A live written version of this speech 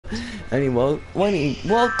Welcome to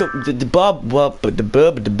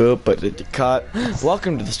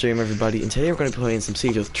the stream, everybody. And today we're going to be playing some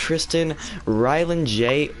Siege with Tristan, Rylan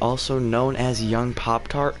J, also known as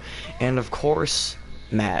YoungPopTart, and of course,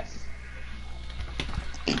 Matt.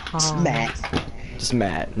 Matt. Just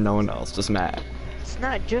Matt. No one else. Just Matt. It's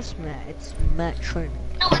not just Matt. It's Matt Trin.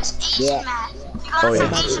 No, it's Asian Matt. Oh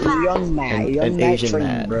yeah, Asian Matt. Young Matt. Young Matt Asian Trin,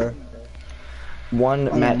 Matt. bro.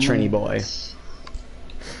 One Matt Trini boy.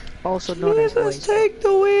 Also known as Jesus, take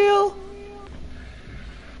the wheel.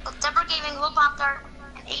 Debra Gaming, YoungPopTart,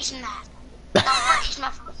 and Asian Matt. No, not Asian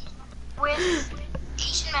Matt. With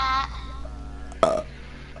Asian Matt.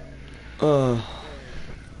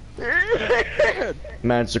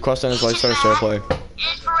 Matt's request on his life starter share play. In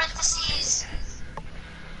parentheses,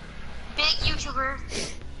 big YouTuber.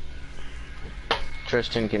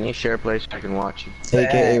 Tristan, can you share place so I can watch you?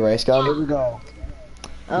 AKA Rice Gum. Here we go.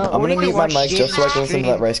 I'm gonna mute my mic just so I can listen to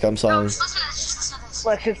that Rice Gum song. Just listen to this, just listen to this.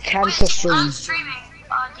 Let's just cancel stream. I'm streaming,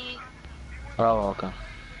 D. Oh, okay.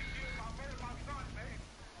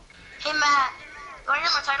 Hey Matt, you wanna hear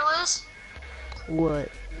what my title is? What?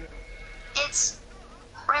 It's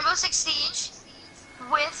Rainbow Six Siege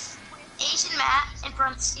with Asian Matt, in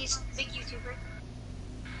parentheses, big YouTuber.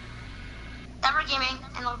 Debra Gaming,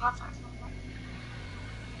 and YoungPopTart.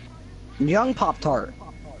 Young Pop-Tart.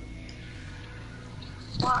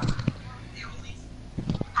 What?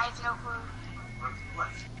 I have no clue.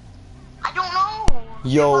 I don't know.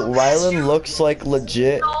 Yo, Rylan looks like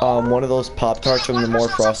legit one of those Pop-Tarts from the More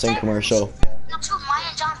Frosting commercial. No, two, Maya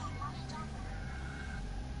and Johnny.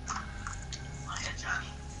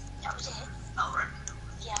 That was it. Oh, right.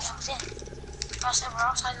 Yeah, that was it. The rest of them were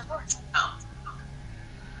outside the board. Oh.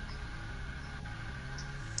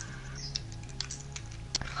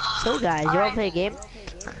 So guys, you wanna play a game?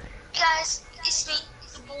 Hey guys, it's me,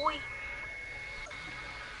 the boy.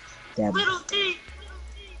 Damn. Little D.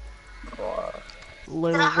 Little. Alright.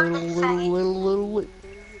 What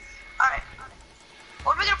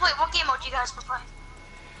are we gonna play? What game mode do you guys wanna play?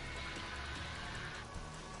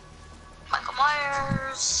 Michael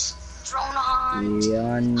Myers, Drone Hunt,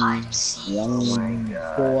 Young Hide and Seek.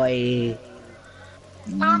 boy. What do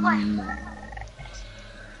you wanna play?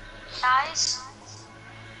 Guys?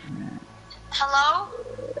 Hello?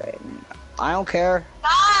 I don't care.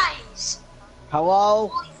 Guys! Hello?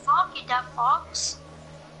 Holy fuck, you deaf fox.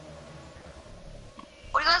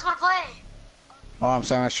 What do you guys wanna play? Oh, I'm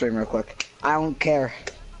sorry, I'm streaming real quick. I don't care.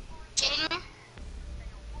 Jaden?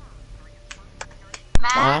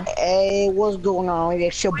 Matt? Hey, what's going on?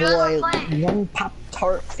 It's your What do you boy, wanna play? Young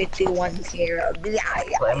Pop-Tart 51 here. Play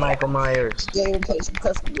Michael Myers. Game play some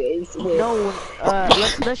custom games with No.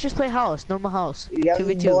 Let's just play house. Normal house. young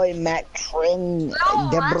 2v2. boy Matt Trin, No,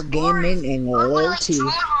 Debra that's Gaming, boring. and Wanna play, like, Loyalty. Drone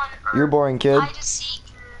Hunt or You're boring, kid. Hide and Seek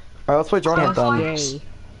or Alright, let's play Drone Hunt then. Yay.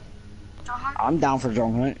 Drone Hunt? I'm down for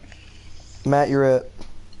Drone Hunt. Matt, you're it.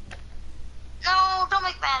 No, don't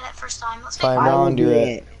make Matt that first time. Let's make Fine, I Ron, will do do it.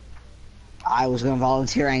 it. I was gonna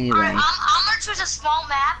volunteer anyway. Alright, I'm gonna choose a small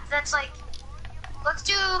map that's like, let's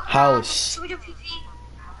do House. Should we do PvP?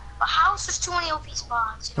 But house, there's too many OP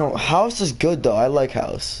spots. No, House is good though. I like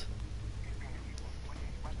House.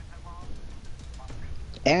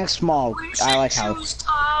 And small. We I like should house. choose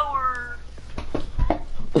tower.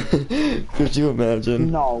 Could you imagine?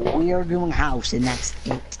 No, we are doing house, and that's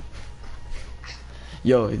it.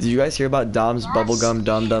 Yo, did you guys hear about Dom's Yes. bubblegum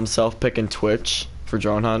dum self picking Twitch for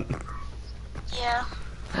Drone Hunt? Yeah.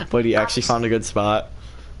 But he actually found a good spot.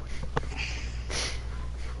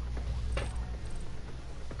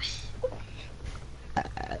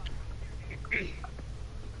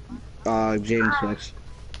 James Flex.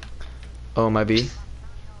 Oh, my B.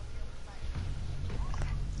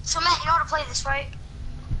 So Matt, you know how to play this, right?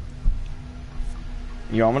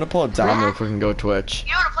 Yo, I'm gonna pull up Dom real quick and go Twitch.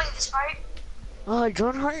 You know how to play this, right?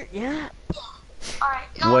 Drone Hunt. Yeah. Alright.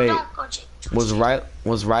 No, Wait, don't go Twitch. Was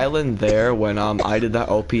Rylan there when I did that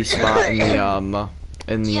OP spot in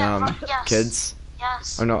the Yes. kids?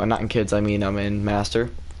 Yes. Oh no, not in kids. I mean in master.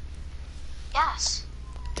 Yes.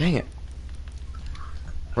 Dang it.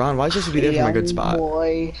 Ron, why should you be there from a good spot?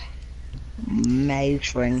 Boy,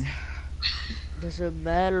 Matron. Doesn't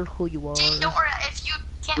matter who you are. Jake, don't worry. If you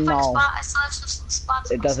can't find a No. spot, I still have some spots.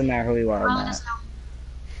 It doesn't matter who you are, Ron Matt. doesn't know.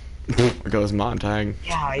 There goes Montag.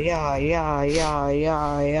 Yeah. Alright, Matt,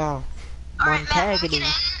 when we Montagony. get in,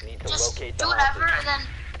 just do whatever, and then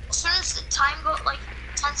as soon as the time goes, like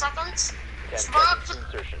 10 seconds, just run up to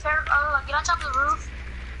get on top of the roof,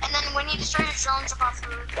 and then when you destroy your drone, jump off the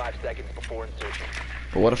roof. 5 seconds before insertion.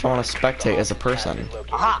 But what if I want to spectate as a person?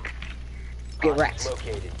 Aha! Get wrecked.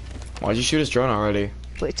 Located. Why'd you shoot his drone already?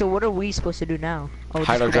 Wait, so what are we supposed to do now? Oh,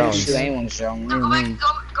 Hide our just go drones. back. Shoot anyone's drone. No, go back.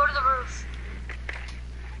 Go to the roof.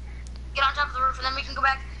 Get on top of the roof, and then we can go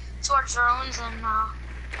back to our drones and.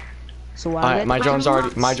 So why? Alright, my when drone's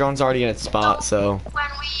we- already in its spot, so. When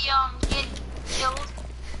we get killed,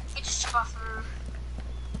 we just jump off the roof.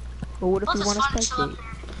 But what if Plus, we it's want to fun to chill up spectate?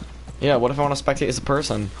 here. Yeah, what if I want to spectate as a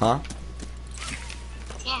person, huh?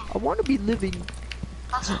 Yeah, I want to be living.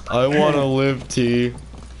 that's what I want to live, T. Hey,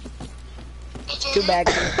 Jaden, Too bad.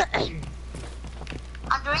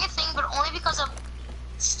 I'm doing a thing, but only because of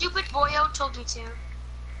stupid boyo told me to.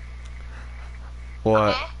 What?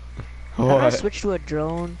 Okay? How do I What? switch to a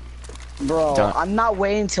drone? Bro, Down- I'm not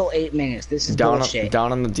waiting till 8 minutes. This is Down, bullshit.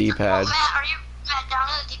 down on the D-pad. Oh, Matt, are you Matt down on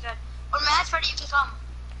the D-pad? When Matt's ready, you can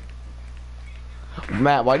come.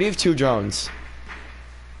 Matt, why do you have 2 drones?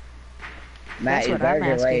 Matt, That's you what better I'm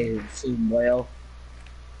get asking. ready to see boil.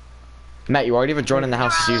 Matt, you already have a drone in the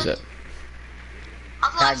house. Just use it.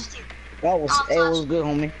 I'll go God. last with you. That was, it was good,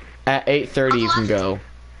 homie. At 8:30, you can go.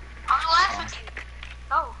 I'll go last with you.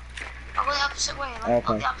 Go. I'll go the opposite way. I'll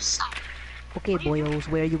go Okay. the opposite side. Okay, boyos,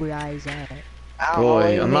 where you guys at? I don't know what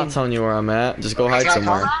Boy, you I'm not mean. telling you where I'm at. Just go hide Got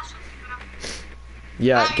somewhere. Last with you.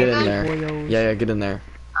 Yeah, get in there. Boyos. Yeah, get in there.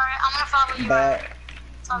 Alright, I'm gonna follow you.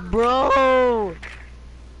 But, Bro!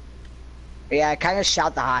 yeah, I kind of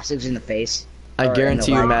shot the hostage in the face. I Or in guarantee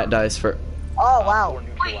the you leg. Matt dies for. Oh, wow.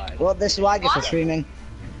 Wait, Well, this is what I get for What? streaming.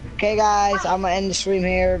 Okay, guys, I'm gonna end the stream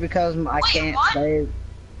here because I can't what? play.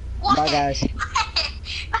 what? Bye, guys.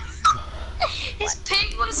 His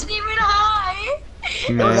pig wasn't even high.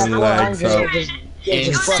 Man, legs up. It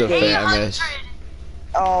just Insta fucking- famish.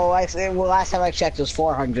 Oh, I said, well, last time I checked it was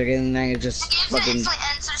 400, and then it The just game's gonna fucking. instantly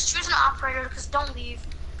end, so just choose an operator, because don't leave.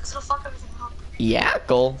 Because it'll fuck everything up.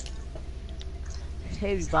 Yackle.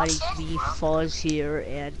 Hey everybody, the Fuzz here,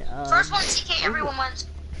 and First one TK, everyone wins.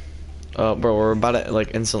 Oh, bro, we're about to like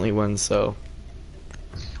instantly win. So.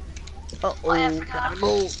 uh Oh, yeah, I oh, forgot.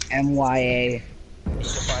 go. MYA.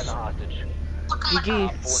 Find the hostage. Look at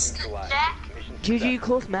GG. my Jack. GG,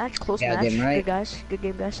 close match, close Yeah, match. game, right? Good guys, good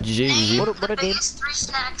game guys. GG, What GG. a, what a The game. biggest 3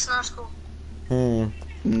 snacks in our school.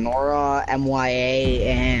 Nora, MYA,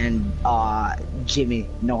 and Jimmy.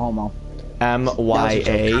 No homo. That was a joke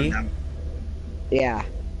on MYA. them. Yeah.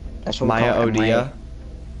 That's what we Maya call it, MYA. Odia.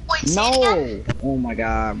 Wait, say it again? No! Oh my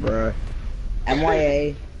god, bro.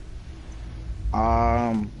 MYA.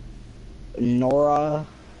 Nora.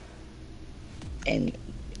 And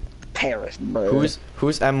Paris, bro.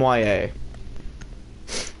 Who's MYA?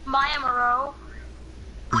 Maya Moreau.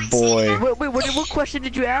 Boy. Wait, what question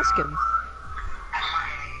did you ask him?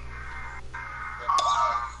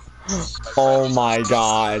 Oh my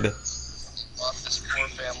god.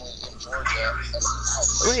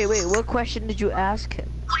 Wait, what question did you ask him?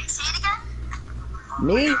 Wait, say it again?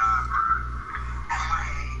 Me?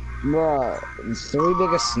 Bro, 3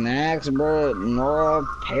 biggest snacks, bro. Nora,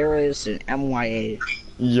 Paris, and MYA.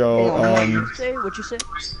 Yo, What'd you say? What'd you say?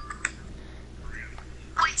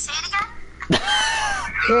 Wait, say it again?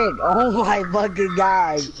 Pig, oh my fucking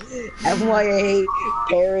god. MYA,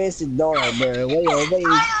 Paris, and Nora, bro. Wait,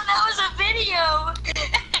 That was a video.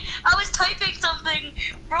 I was typing something.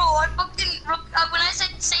 Bro, I fucking, when I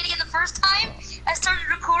said say it again the first time, I started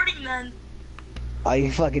recording then. Oh,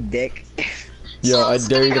 you fucking dick. Yo, So I it's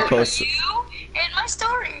dare you gonna to go post. You and my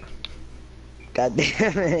story. God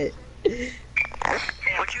damn it.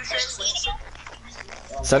 What'd you say?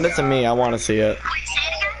 Send it to me. I want to see it. Wait, say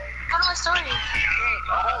it again? Go to my story.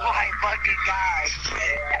 Oh my fucking god.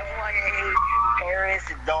 MYA, Paris,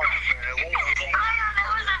 and Nora. That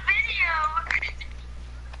was a video.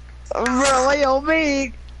 Bro, what you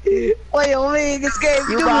mean? What you mean? This game,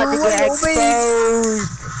 You dude, about to what get you mean? exposed.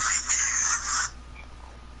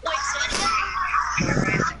 Wait, say it again?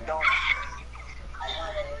 Paris, and Nora. That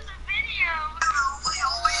was a video.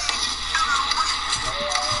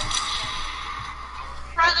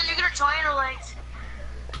 Rather, you're gonna join or like?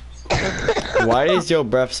 Why is your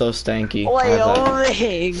breath so stanky? What How's that?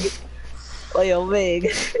 you mean? What you mean?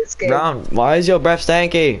 This game. Brown, why is your breath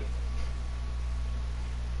stanky?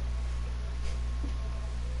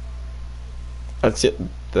 That's it.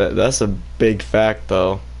 That's a big fact,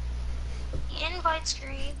 though. Invite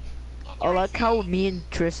screen. I like how me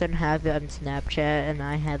and Tristan have it on Snapchat and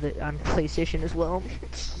I have it on PlayStation as well.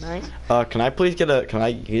 Nice. Can I please get a?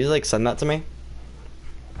 Can you like send that to me?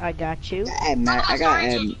 I got you. Add Matt, I gotta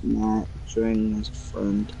add Matt join as a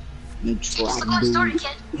friend. Just look at my story,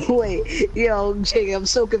 kid. Wait, yo, Jake, I'm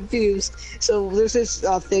so confused. So there's this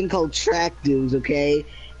thing called Track Dudes, okay?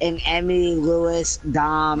 And Emmy, Lewis,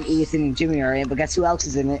 Dom, Ethan, and Jimmy are in, but guess who else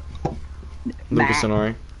is in it? Lucas Matt. and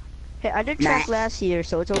Ori. Hey, I did track Matt. last year,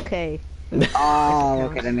 so it's okay. Oh,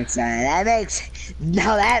 okay, that makes sense.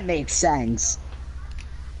 That makes sense.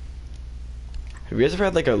 Have you guys ever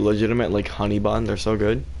had like a legitimate like honey bun? They're so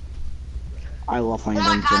good. I love honey Oh my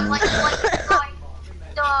buns. god, like the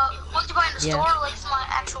ones you buy in the Yeah. store, like from an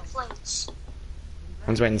actual place.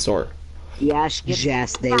 One's right in the store. Yes,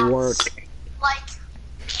 Jess, they work. Like,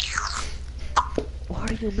 What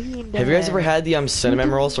do you mean? Have you guys Dad? ever had the cinnamon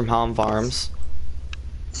rolls from Home Farms?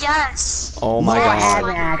 yes. Oh my No, I god.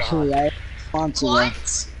 haven't actually. I want to.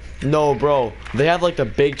 What? No, bro. They have like the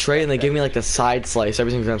big tray and they give me like the side slice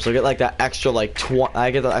every single time. So I get like that extra like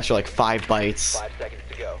I get the extra like 5 bites. 5 seconds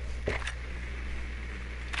to go.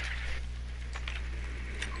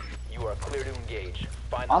 You are clear to engage.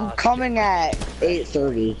 Find the I'm hostage. coming at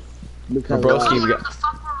 8:30 because. Broski, we Whatever got- the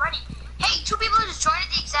fuck, we're ready. Hey, 2 people just joined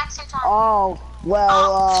at the exact same time. Oh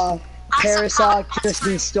well, I Paris saw- saw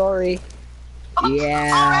Kristen's story. Oh,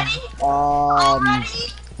 Yeah. Already?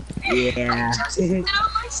 Yeah. Just did on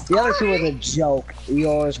my The other two story. was a joke.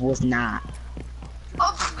 Yours was not.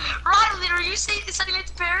 Oh, Riley, are you sending it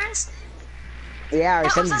to Paris? Yeah, I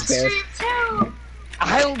That sent was it on to Paris. stream too.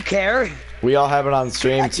 I don't care. We all have it on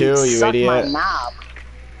stream too, you Suck my idiot. knob.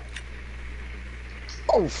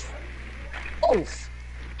 Oof. Oof.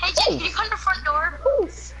 Hey, Jake, can you come to the front door?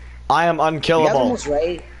 Oof. I am You guys unkillable. almost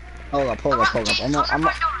ready? Hold up. Jake, come to the front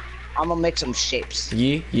door. I'm gonna make some shapes.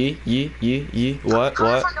 Yee. What? Come to the What?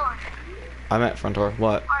 front door. I'm at front door.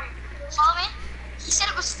 What? Alright, follow me. He said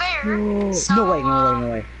it was fair. No, So, no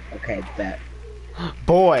way. Okay, bet.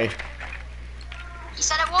 Boy. He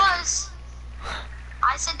said it was.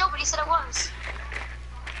 I said no, but he said it was.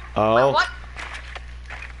 Oh. What?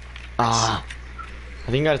 Ah. I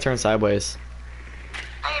think you gotta turn sideways.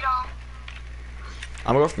 No, you don't.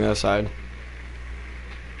 I'm gonna go from the other side.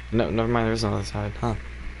 No, never mind. There's no other side, huh?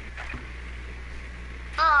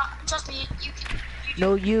 Trust me, you can.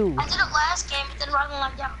 No, you. I did it last game, but then Riley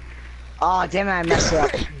lagged out. Oh, damn it, I messed it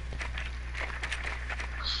up.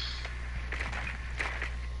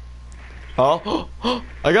 Oh.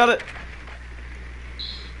 I got it.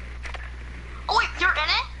 Oh wait, you're in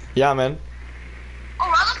it? Yeah, man. Oh,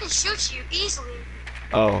 Riley can shoot you easily.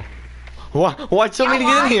 Oh. What? Why tell me to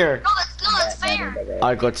get in here? No, that's fair.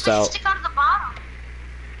 I glitched You out. stick out of the bottom.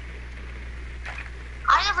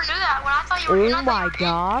 I never knew that. When I thought you were in, I Oh thought my you were in.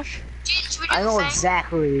 gosh. Should we do I the know thing?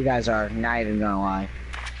 exactly where you guys are. Not even gonna lie.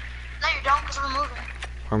 No, you don't, because we're moving.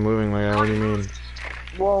 We're moving, my guy. What do you mean?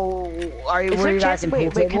 Whoa, are you? Is Were there you a guys chance? in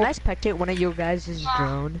Wait, pool can table? I spectate one of your guys'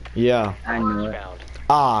 drone? Yeah. I knew it. Found.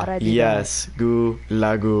 Ah, How'd I do that? yes. Goo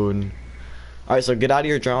Lagoon. Alright, so get out of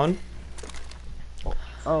your drone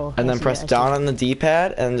Oh. and I then see, press I see. down on the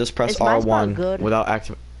D-pad and just press Is my spot R1 good? without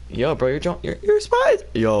active. Yo, bro, your spot is.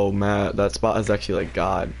 Yo, Matt, that spot is actually like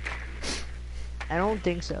God. I don't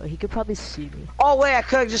think so. He could probably see me. Oh wait, I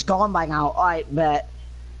could have just gone by now. Alright, bet.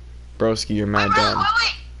 Broski, you're mad Wait, dumb.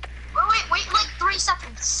 wait, like 3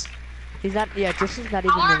 seconds. He's not. Yeah, Tristan's not I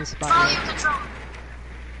even in the want to spot. follow yet. you control.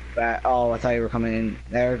 Bet. Oh, I thought you were coming in.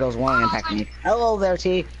 There goes one impact me. Hello there,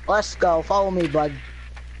 T. Let's go. Follow me, bud.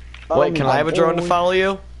 Follow Wait, me, can I bud. have a drone to Oh, follow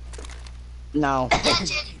you? No. Yeah,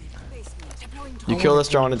 Jake, You kill this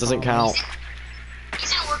drone, it doesn't count.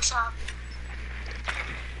 he's in workshop.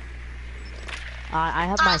 I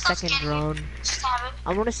have my second drone. Just have it.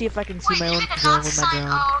 I want to see if I can see Wait, my you own did drone not with my sign. drone.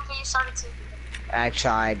 Oh, okay, you started to. I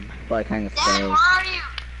tried, but I kind of Dad, failed. where are you?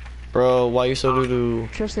 Bro, why you so doo-doo?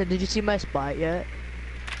 Tristan, did you see my spot yet?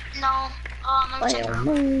 No. Let me check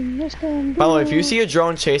it out. By the way, if you see a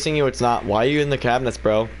drone chasing you, it's not. Why are you in the cabinets,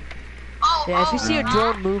 bro? Oh, Yeah, if you see a that?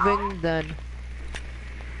 drone moving, then.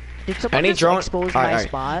 Did someone Any just drone. expose Alright, my alright.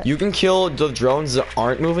 spot? You can kill the drones that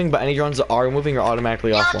aren't moving, but any drones that are moving are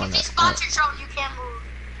automatically Yeah, off if one. he spots your drone, you can't move.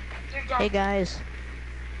 You're dead. Hey guys.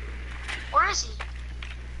 Where is he?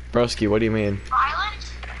 Broski, what do you mean? Island?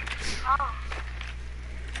 Oh.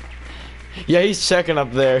 Yeah, he's checking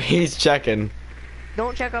up there. He's checking.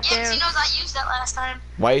 Don't check up Yeah, 'cause there. he knows I used that last time.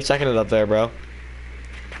 Why are you checking it up there, bro?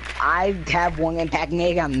 I have one impact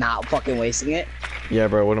meg. I'm not fucking wasting it. Yeah,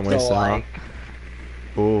 bro, wouldn't waste So, it, huh? like,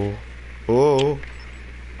 Ooh. Ooh.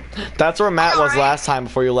 That's where Matt was Alright. last time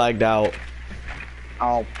before you lagged out.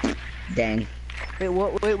 oh, dang. Wait,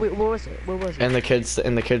 wait, where was it? Where was it? In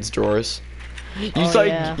the kids' drawers. You Oh, thought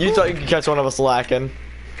yeah. you thought you could catch one of us lacking,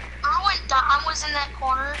 Remember when Dom was in that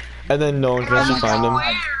corner? and then no one could actually find him. Where?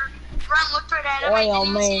 Ron looked right at him. Oh, and yo, didn't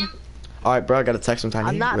even see man. him. All right, bro, I gotta text him tiny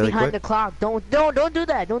I'm not really behind quick. the clock. Don't do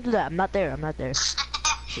that. Don't do that. I'm not there. I'm not there.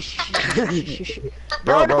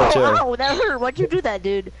 Bro, no, bro, chill. ow, that hurt. Why'd you do that,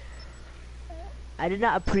 dude? I did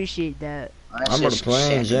not appreciate that. I'm gonna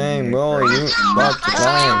play Jane, bro. You watch the game.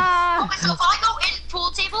 Ah! So if I go in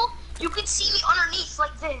pool table, you can see me underneath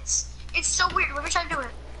like this. It's so weird. Let me try to do it.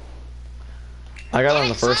 I got it on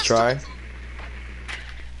the first try.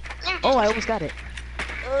 Oh, I almost got it.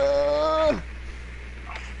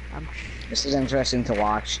 This is interesting to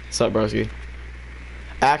watch. What's up, broski?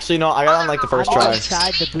 Actually, no, I got it on like the first I try.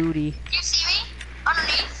 tried the booty. Do you see me?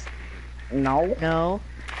 Underneath? No. No.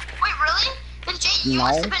 Wait, really? Then Jay, you No.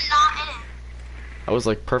 must have been not in it. I was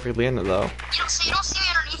like perfectly in it though. You don't see me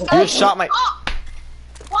underneath? You just shot my. Oh!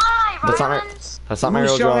 Why, That's not my. Rylands? That's not my Who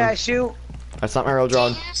real showed me I drone. shoot? That's not my real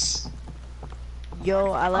drone. Genius.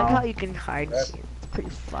 Yo, I like Oh. how you can hide. It's pretty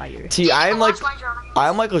fire. T, I am like, Watch my drone.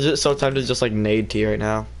 I'm like legit so tempted to just like nade T right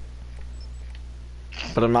now.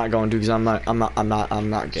 But I'm not going to because I'm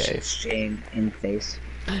not gay. Shame in face.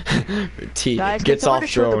 T Guys, gets can someone off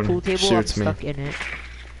just show the drone, pool table? shoots I'm me. stuck in it.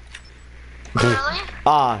 Really?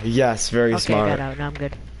 Ah, yes, very Okay, I smart. got out. Now I'm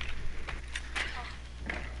good.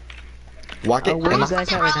 Walk it. Where am you I-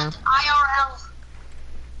 guys at right now? IRL.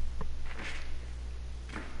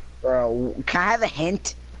 Bro, can I have a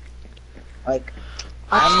hint? Like,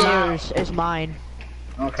 I'm not. Upstairs is mine.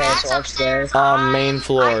 Okay, That's so upstairs. Main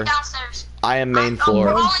floor. I'm downstairs. I am main We're floor.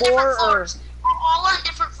 all on Main floor different or- floors. We're all on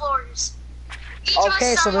different floors. Each of us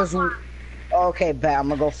Okay, is so on one there's. floor. Okay, bet I'm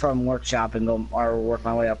gonna go from workshop and go or work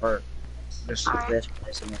my way up or just Alright. this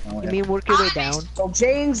place and work my way You up. mean work your way down? So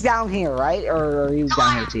Jane's down here, right? Or are you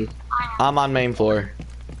down here, T? I am. I'm on main floor.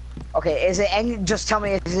 Okay, is it any? Just tell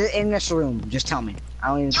me, is it in this room? Just tell me. I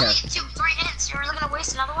don't even You care. only get 3 hits. You're really gonna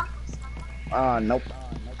waste another one? Nope.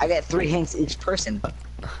 I get 3 hints each person.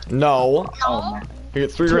 No, No. Oh man. you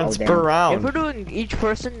get 3 Oh, runs damn. per If we're round. doing each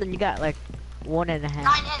person, then you got like 1.5.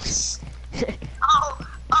 9 hits.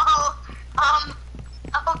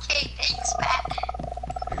 Okay, thanks,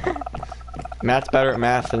 Matt. Matt's better at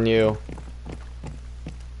math than you.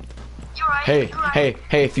 You're right. Hey, you're right.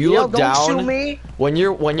 hey, if you Yo, look don't shoot down me. when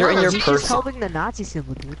you're in your He's just person, helping the Nazi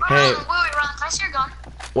symbol, dude. Hey. Wait, Ron, can I see your gun?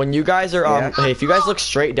 when you guys are Yeah. hey, if you guys look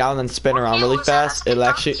straight down then spin around really fast, it'll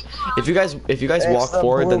actually if you guys It's walk the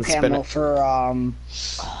forward blue then spin camo it. for Oh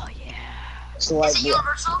yeah. so like Is it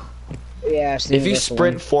universal? yeah. It's the If you universal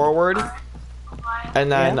sprint one. forward Why? and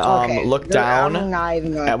then Okay, look then I'm down not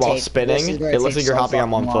even gonna while take- spinning, this is gonna it looks take like you're so hopping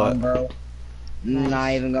on one fucking long, foot. Bro.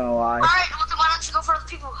 Not even gonna lie. Alright, well, then why don't you go for other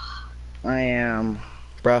people? I am.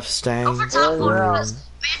 Breath Go stang. for top floor. Well, Because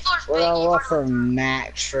main floor's We're big. gonna you look better- for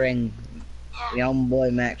Matt String. Yeah. Young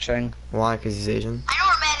boy Matt String. Why? Because he's Asian. I know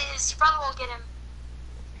where Matt is. You probably won't get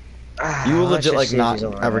him. You will Let's legit just like see if not he's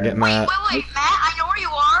over ever there. get Matt. Wait, Matt, I know where you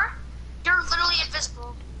are. You're literally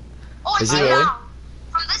invisible. Oh, I Is see he you really? now.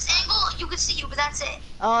 From this angle, you can see you, but that's it.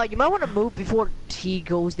 You might want to move before he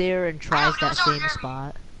goes there and tries that same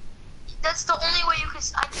spot. That's the only way I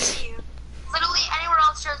can see you. Literally anywhere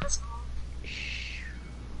else you're invisible.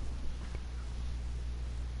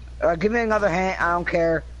 Give me another hint. I don't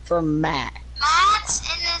care. For Matt. Matt's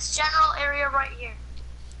in this general area right here.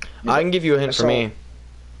 I can give you a hint for So- me.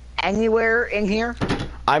 Anywhere in here?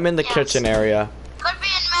 I'm in the Yes. kitchen area. Could be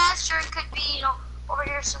in master, could be, over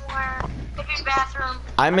here somewhere. Could be in bathroom.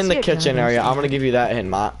 I'm in I the see a kitchen gun. area. I'm gonna give you that hint.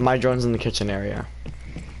 My drone's in the kitchen area.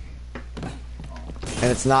 And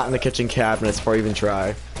it's not in the kitchen cabinets before you even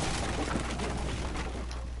try.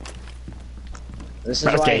 This is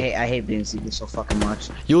why Okay. I hate being secret so fucking much.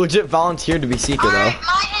 You legit volunteered to be Seeker Alright, though.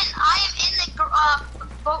 my hint, I am in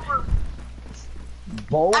the boat room.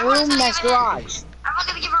 Boat Everyone's room? not That's even in. garage. I'm not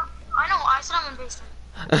gonna give her. I know, I said I'm in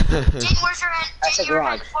basement. Jane, where's your hint? That's Jane, a your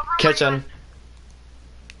garage. hint. What room are you Kitchen.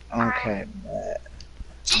 in? Okay.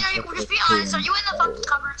 Jane, just be honest, are you in the fucking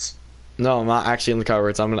cupboards? No, I'm not actually in the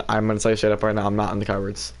cupboards. I'm gonna tell you straight up right now. I'm not in the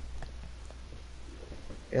cupboards.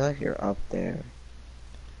 I feel like you're up there.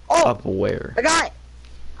 Oh! Up where? I got it!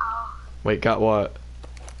 Oh, Wait, got what?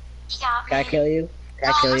 he got me. Can I kill you? Can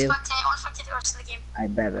No, I I kill want you? to spectate the rest of the game. I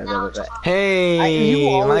bet. No, bet. Hey, You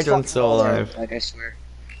my always drone's fucking still fall there, alive. Like, I swear.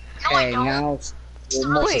 No, I Okay, don't. now it's... well,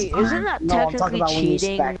 most of Wait, the isn't time. that No, I'm talking technically about when you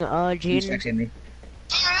cheating, spec- you Gene? spectate me.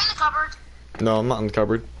 Jane, are you in the cupboard? No, I'm not in the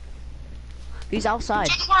cupboard. He's outside.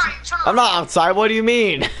 Jane, where are you? Turn I'm not outside. What do you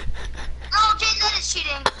mean? No, Jane, that is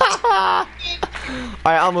cheating.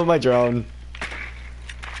 Alright, I'll move my drone.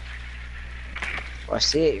 Oh, I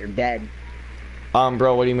see it. You're dead.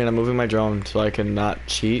 Bro, what do you mean? I'm moving my drone so I can not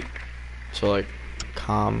cheat. So like,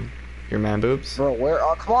 calm your man boobs. Bro, where?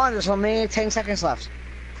 Oh, come on. There's 10 seconds left.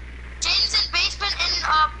 Jane's in basement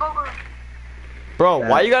in boat room. Bro,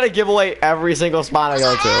 why you gotta give away every single spot I go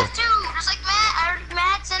I have to? to. Just like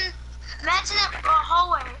Matt's in the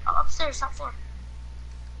hallway upstairs, top floor.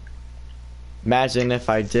 Imagine if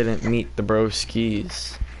I didn't meet the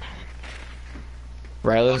broskies.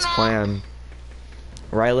 Ryland's plan.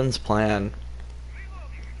 Ryland's plan.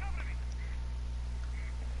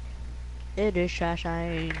 It is trash,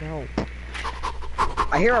 I know.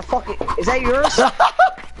 I hear a fucking. Is that yours?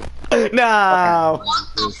 No. What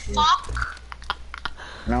the fuck?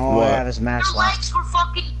 No, What? I have his match Your left. legs were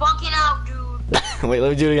fucking bugging out, dude. Wait, let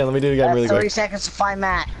me do it again. Let me do it again really 30 quick. seconds to find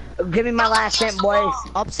Matt. Give me my last hint, boys.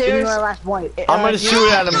 Give me Upstairs. my last point. I'm gonna shoot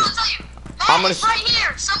at him. I'm gonna gonna right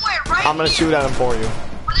here, somewhere, right I'm gonna here. shoot at him for you.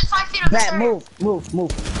 Within 5 feet of this Matt, area. move.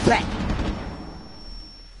 Matt.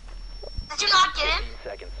 Did you not get him? 15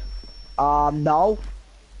 seconds. No.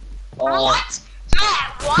 What?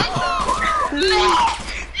 Matt, what? Matt,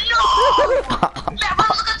 no! Matt, run,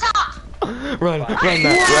 look at the top! Run, Matt,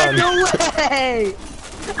 run. No way!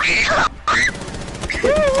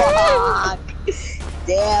 Fuck.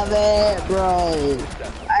 Damn it, bro.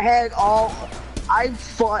 I had all.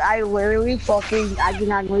 I literally fucking. I did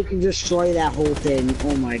not we can destroy that whole thing.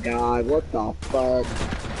 Oh my god, what the fuck?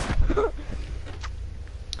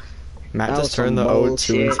 Matt That just was turned the some O2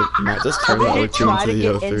 bullshit. into. Matt just turned the I did O2 try into to the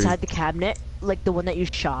get O3. inside the cabinet, like the one that you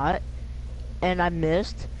shot, and I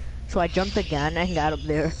missed. So I jumped again and got up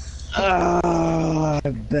there.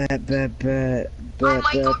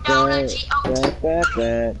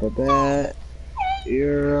 Bet.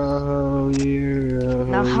 Euro.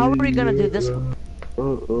 Now how are we gonna do this one?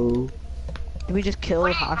 Uh-oh. Do we just kill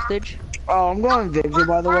a hostage? Oh, I'm going vigil,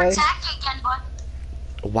 by the We're way. attacking again, bud.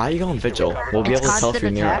 Why are you going vigil? We'll be It's able to tell if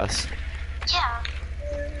you're constant near attack. us. Yeah.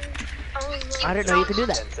 I didn't know you could do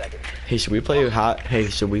that. 10 seconds. Hey, should we play hot? Hey,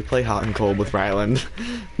 should we play hot and cold with Ryland? 5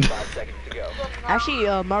 seconds to go.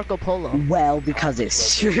 Actually, Marco Polo. Well, because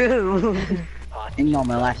it's true. And no,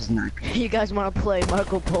 my life is not good. You guys want to play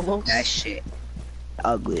Marco Polo? That shit.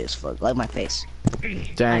 Ugly as fuck. Like my face.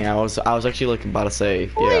 Dang, I was actually like about to say,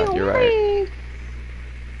 yeah, you're right.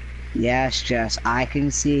 Yes, Jess, I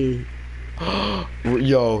can see.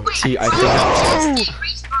 Yo, T, I think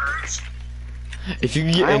if you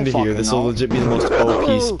can get I don't into here, fucking this will know. legit be the most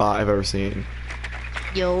OP spot I've ever seen.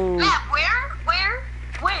 Yo, Matt, where?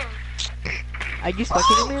 are you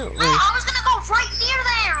spectating me? Matt, I was gonna go right near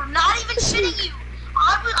there. Not even shitting you.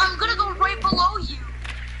 I'm gonna go right below you.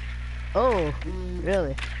 Oh,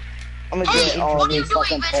 really? I'm gonna Hey, get all what are you these doing,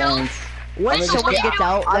 fucking Vigil? points. When Vigil, someone what are you gets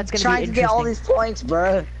out, I'm that's gonna trying be to get all interesting. these points,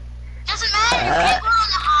 bruh. Doesn't matter. People are in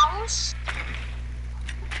the house.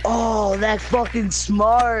 Oh, that's fucking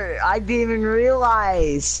smart. I didn't even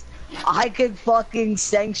realize. I could fucking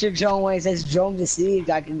censor Joan when it says Joan deceived.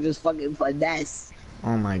 I can just fucking finesse.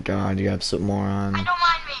 Oh my god, you absolute moron. I don't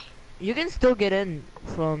mind me. You can still get in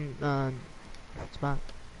from spot.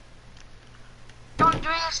 I'm doing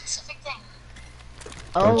a specific thing.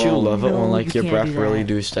 Don't you love it no, when like you your can't breath do really that.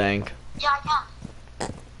 do stank? Yeah, I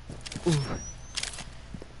can. Oh,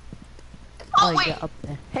 Oh, you wait. got up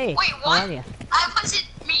there. Hey, Wait, how what? are ya? I wasn't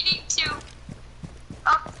meaning to.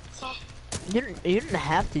 Okay. You didn't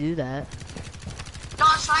have to do that. No,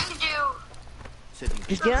 I was trying to do.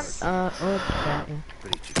 Just get on, that, yeah.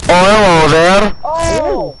 Oh, hello there.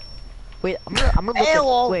 Oh! Wait, I'm gonna look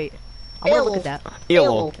Ew. at, wait. I'm gonna look Ew. at that.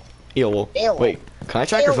 Eel. Eel. Ew. Wait, can I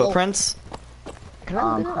track your Ew. footprints? Can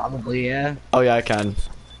I look at that? Probably, yeah. Oh yeah, I can.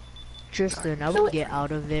 Tristan, I would get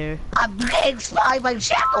out of there. I'm being spied by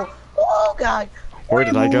Shackle. Oh, God. Where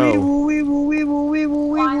did I go? Weeble.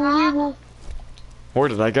 Where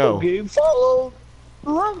did I go? Game followed.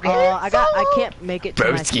 I can't make it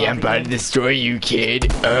to my spot again. destroy you,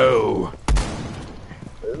 kid. Oh.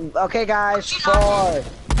 Okay, guys. 4,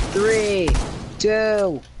 3,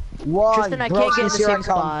 2, 1. Tristan, I can't get in the same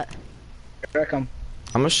spot. Here I come.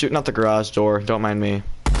 I'm just shooting out the garage door. Don't mind me.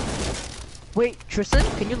 Wait, Tristan,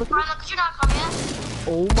 can you look at me? Ryan, look, you're not coming in.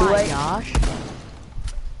 Oh Do my I- gosh.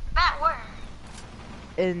 Matt, where?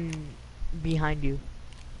 In behind you.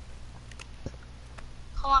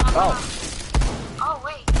 Hold on. Oh,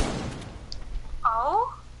 wait.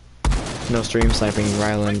 Oh? No stream sniping,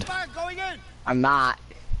 Ryland. I'm not.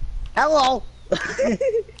 Hello.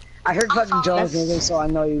 I heard fucking Joe's moving, so I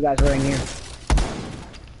know you guys were in here.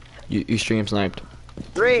 You stream sniped.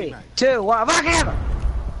 3, 2, 1. Fuck him!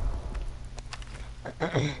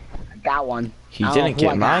 I got one. He I don't didn't know who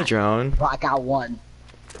get I my got. drone, Well, I got one.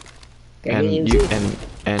 and you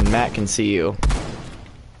and Matt can see you.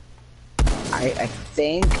 I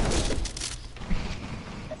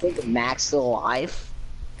think Mac's still alive,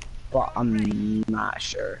 but I'm not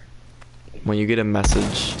sure. When you get a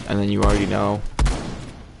message, and then you already know.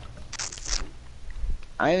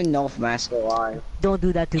 I don't even know if Mac's still alive. Don't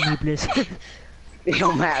do that to me, please.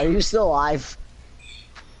 Yo, Matt, are you still alive?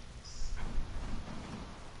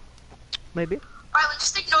 Maybe. Rylan,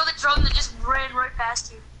 just ignore the drone that just ran right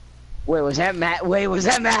past you. Wait, was that Matt? Wait, was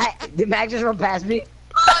that Matt? Did Mac just run past me?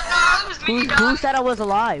 Oh, no, it was me, Who dog. said I was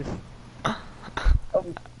alive?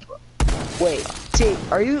 Wait, T,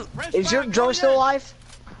 is your drone still alive?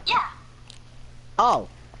 Yeah. Oh.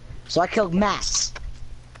 So I killed Max.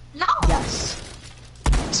 No. Yes.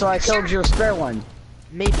 So I killed your spare one.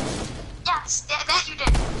 Maybe. Yes, that you did.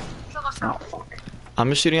 Kill my friend. Oh, fuck. I'm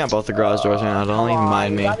just shooting at both the garage doors right now. Don't even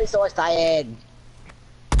mind me. You got me so excited.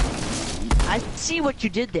 I see what you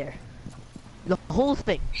did there. The whole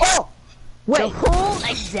thing. Oh! The Wait. whole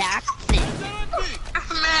exact thing.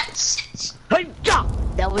 Match. Hey, jump!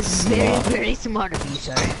 That was very, very smart of you,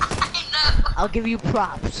 sir. I know. I'll give you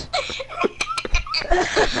props. I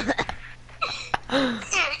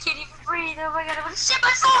can't even breathe. Oh my god, I'm gonna shit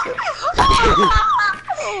myself.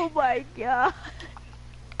 Oh my god.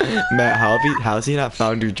 Matt, how's he not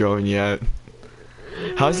found your drone yet?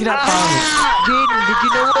 How's he not found? Jaden, did you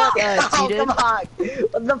know what Oh, T did? come on.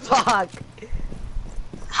 What the fuck?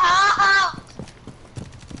 How?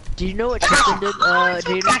 Did you know what Tristan did?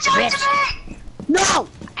 Jaden? No!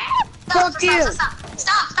 Fuck you!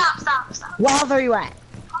 Stop. What health are you at?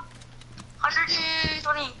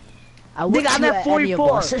 120. I wish I'm you at at any of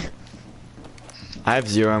 44. us. I have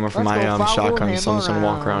 0 ammo for Let's my go follow shotgun, him so I'm just gonna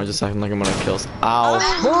walk around around. just acting like I'm gonna kill. Ow,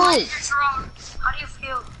 How do you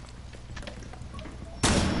feel?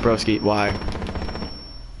 broski, why?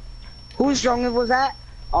 Whose drone was that?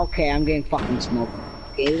 Okay, I'm getting fucking smoked.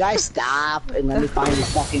 Okay, you guys stop and let me find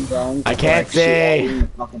this fucking drone. I can't before shoot all see. you in the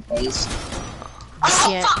fucking face.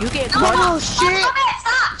 You get No, caught. Oh, shit.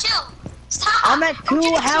 Stop, chill. Stop. I'm at 2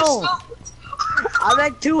 getting so health. smoked. I'm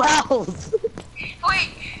at 2 health.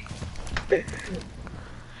 Wait.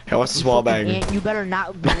 Hey, what's this wall bang? And you better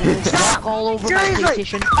not walk all over my Seriously.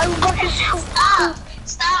 PlayStation. I'm fucking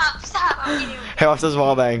Stop. I'm getting Hey, what's this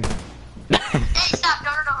wall bang? Hey, stop.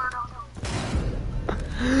 No.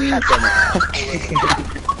 God damn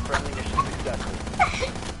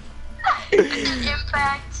it.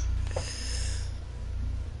 Impact.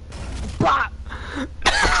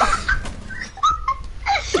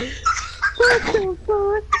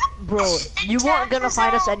 Bro, you weren't gonna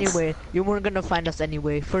find us anyway. You weren't gonna find us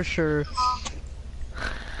anyway, for sure.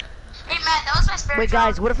 Hey, Matt, that was my spare Wait, drone.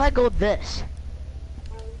 guys, what if I go this?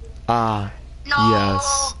 Ah, No.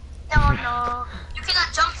 yes. No. You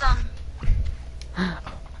cannot jump them.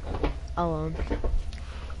 Oh,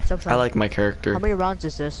 I like my character. How many rounds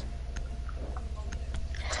is this?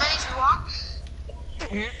 As many as you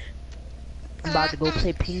want. I'm about to go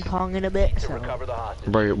play ping pong in a bit, so. Recover the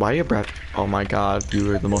hostage. Bro, why are you breath? Oh my god,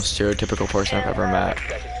 you are the most stereotypical person I've ever met.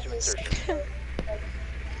 5 seconds to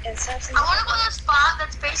insertion. I want to go to a spot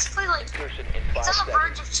that's basically like, Insertion in 5 it's on the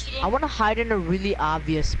verge seconds. of cheating. I wanna hide in a really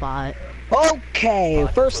obvious spot. Okay,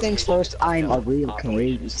 first things first, I'm ugly,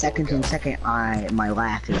 okay? Second, my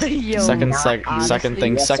laugh is... Yo, Second honestly,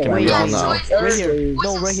 thing, yes, second, sir. we all Wait, know. Right here. What's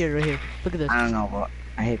No, this? right here. Look at this. I don't know, but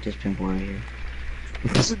I hate this pimple right here.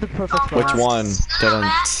 This is the perfect spot. Which one? Didn't.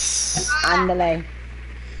 Andale.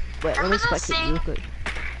 Wait, let me spec it real quick.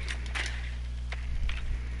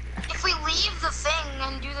 If we leave the thing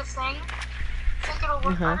and do the thing, I think it'll work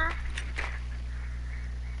Uh-huh. better.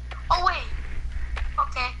 Oh wait.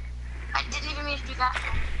 Okay. I didn't even mean to do that.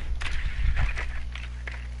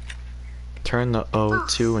 Turn the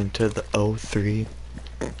O2 into the O3.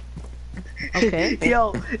 Okay.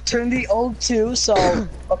 Yo, turn the 0-2, so,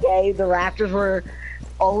 okay, the Raptors were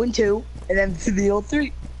 0-2, and then to the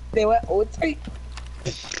 0-3, they went 0-3.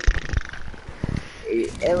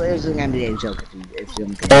 It was an NBA joke if you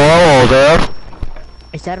don't get it. Oh, there.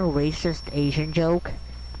 Is that a racist Asian joke?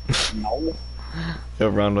 No. Yo,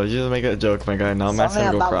 Rondo, you just make a joke, my guy. Now I'm Something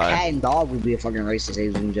gonna go about cat cry. and dog would be a fucking racist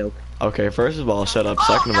Asian joke. Okay, first of all, shut up. Oh,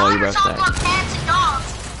 Second of now all, you you're best talking thing. about cats and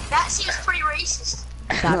dogs. That seems pretty racist.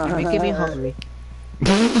 Stop, you're making me hungry.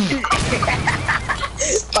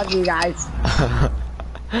 Fuck you guys.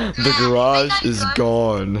 The garage is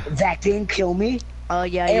gone. Zach didn't kill me. Oh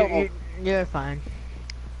yeah, you're fine.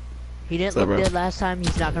 He didn't What's up, look bro? good last time.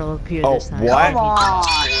 He's not gonna look here Oh, this time. what? Come on.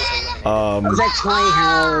 I was at 20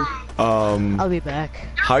 health. I'll be back.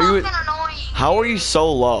 How are you? Fucking annoying. How are you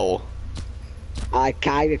so low? I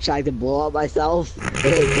kind of tried to blow up myself. It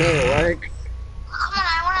didn't work. Come on,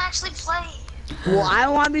 I want to actually play. Well, I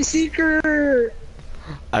want to be seeker.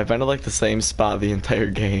 I've been to like the same spot the entire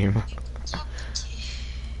game.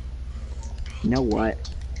 You know what?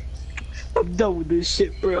 I'm done with this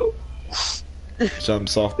shit, bro.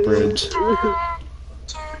 Jumps off bridge. You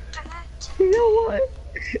know what?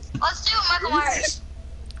 Let's do Michael Myers.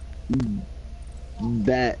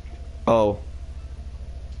 Bet. Oh,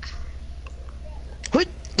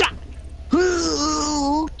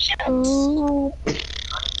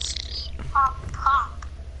 Pop.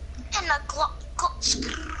 And the glop.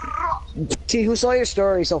 T, who saw your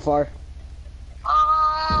story so far? To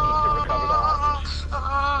recover the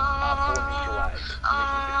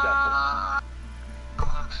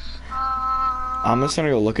I'm just gonna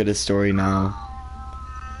go look at his story now.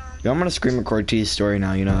 Yo, I'm gonna screen record T's story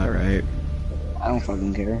now, you know that, right? I don't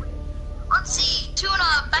fucking care. Let's see.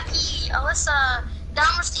 Tuna, Becky, Alyssa,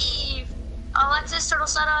 Dahmer Steve, Alexis, Turtle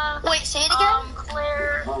Seta. Wait, say it again?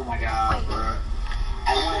 Claire. Oh my god, bro.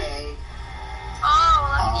 Anyway.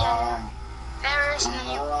 Oh, yeah. Ferris, and then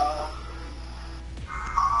you.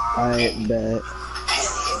 I bet.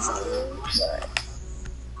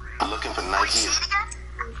 I'm looking for Nike.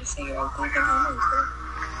 Say it again?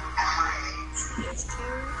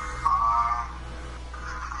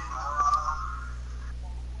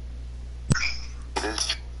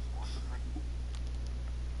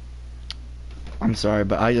 I'm sorry,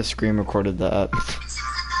 but I just screen recorded that.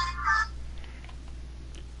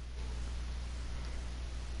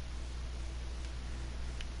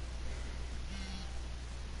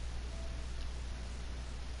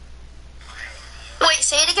 Wait,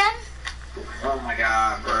 say it again? Oh my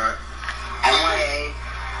god, bro. Anyway.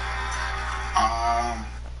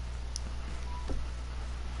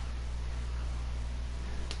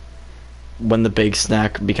 When the big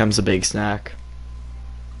snack becomes a big snack.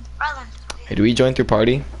 Rylan. Hey, do we join through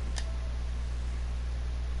party?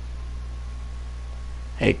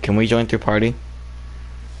 Hey, can we join through party?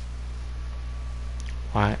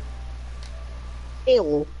 What?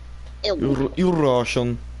 Ew. Ew. You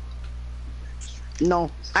Russian.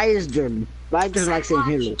 No, I is German. But I just like saying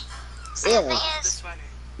hello. See, the thing is, I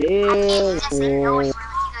can't Ew. just say no, it's what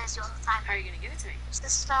you guys do all the time. How are you gonna give it to me?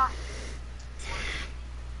 This stuff.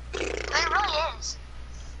 But it really is.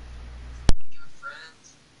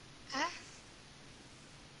 Huh?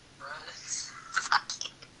 Fuck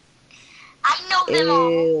you. I know them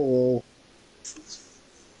all.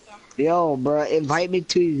 Ew. Yo, bro, invite me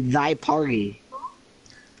to thy party.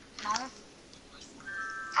 No.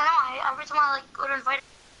 I know, every time I like go to invite.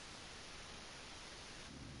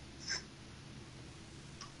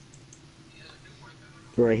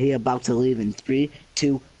 Bro, he about to leave in 3,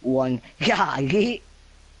 2, 1. Yeah, yeet.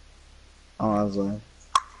 Oh, I was like,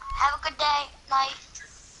 Have a good day, night,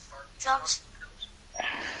 drugs.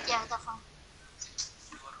 Yeah, definitely.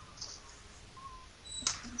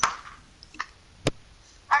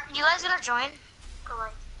 Are you guys gonna join? Or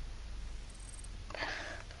like,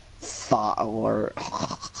 thought or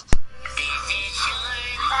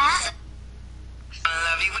Matt?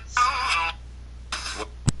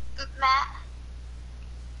 Matt?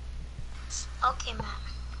 Okay, Matt.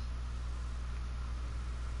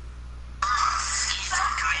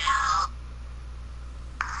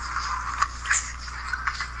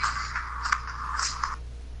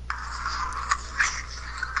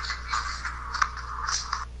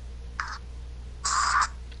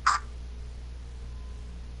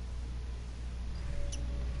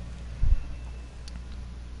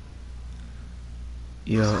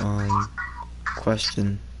 Yo,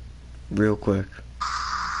 question, real quick.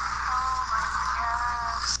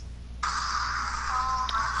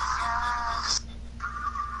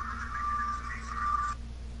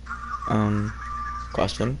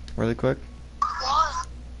 Question, really quick.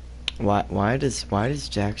 What? Why does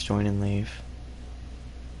Jax join and leave?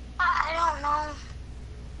 I don't know.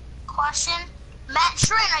 Question? Matt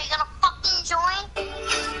Trin, are you gonna fucking join?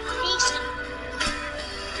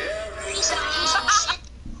 Piece of shit.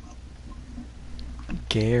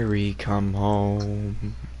 Gary, come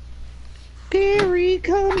home. Gary,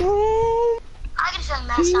 come home. I can feel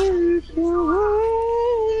Matt's not Gary, for come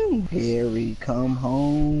home. Gary, come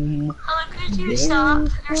home. Oh, could you stop?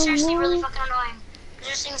 You're seriously really fucking annoying. You're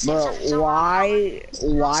just saying the same Bro, sentence over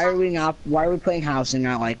and why are we playing house and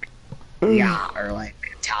not like, yeah, or like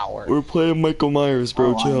tower, We're playing Michael Myers,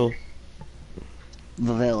 bro. Oh, Chill.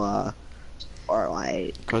 villa, or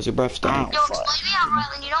like, Cause your breath stank. over. Yo, explain me how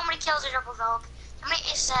Rylan, you know how many kills are double Velk? How many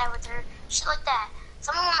aces I have with her? Shit like that.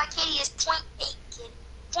 Someone with my KD is 0.8, kid.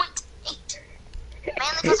 0.8. Mainly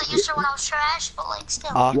because I used her when I was trash, but like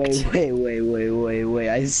still. wait,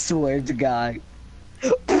 I swear to God.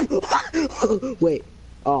 Wait,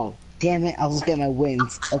 oh, damn it, I was looking at my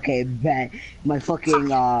wins. Okay, bet. My fucking,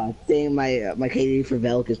 thing, my KD for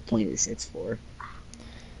Velk is 0.64.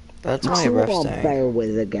 That's why See your what breath I'm stank. better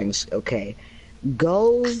with against, okay.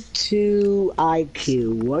 Go to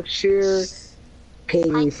IQ. What's your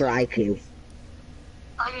KD for IQ?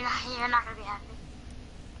 Oh, you're not gonna be happy.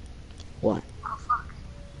 What? Oh fuck.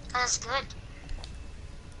 That's good.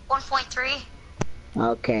 1.3.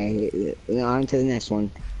 Okay, on to the next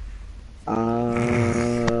one.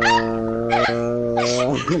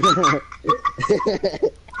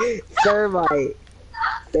 Thermite.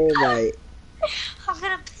 I'm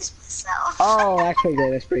gonna piss myself. Oh,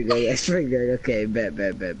 that's pretty good. Okay, bet.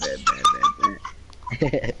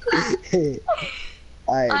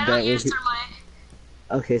 Alright, I bet don't we use could- thermite.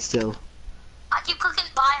 Okay, still. I keep clicking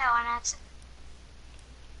bio on accident.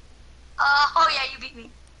 Oh yeah, you beat me.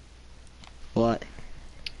 What?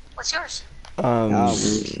 What's yours?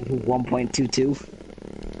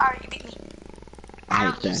 1.22. Alright, you beat me. I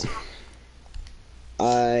don't use them.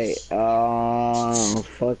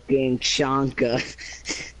 Fucking Chanka.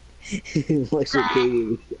 What's your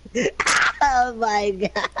KD? Oh my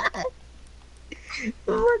god.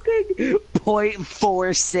 Fucking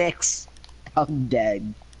 .46. I'm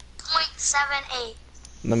dead. 0.78.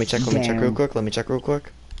 Let me check real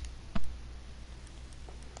quick.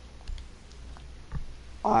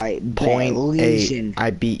 Alright, bet. 0.8. Legion.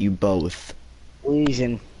 I beat you both.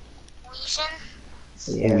 Legion. Legion?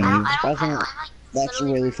 Yeah, that's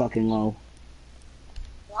literally really for- fucking low.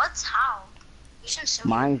 What? How? Legion so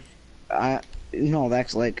Mine, no,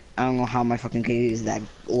 that's like, I don't know how my fucking KD is that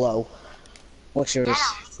low. What's yours?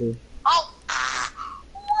 Yeah. Oh!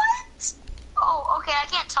 What? Oh, okay, I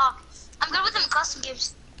can't talk. I'm good with them custom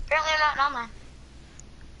games. Apparently I'm not in online.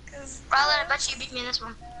 Riley, I bet you beat me in this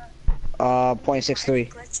one.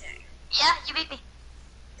 0.63. Yeah, you beat me.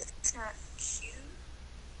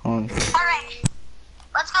 Hold on. Alright.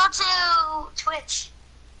 Let's go to Twitch.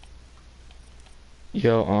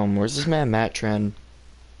 Yo, where's this man Matt Trend?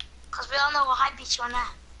 Because we all know I beat you on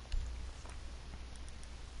that.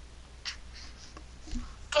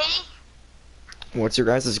 Katie? What's your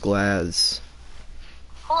guys' glass?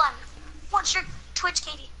 Hold on. What's your Twitch,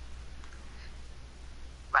 Katie?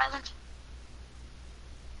 Ryland?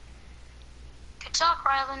 Good talk,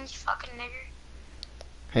 Ryland, you fucking nigger.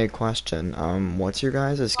 Hey, question. What's your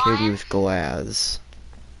guys' KD with glass?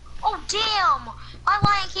 Oh, damn! My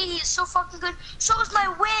Lion Katie is so fucking good. So is my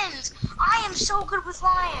wins. I am so good with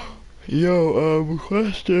Lion. Yo,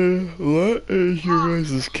 question. What is your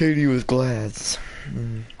guys' KD with glass?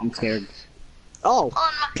 I'm scared. Oh,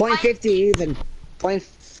 Hold on, my- 0.50 even.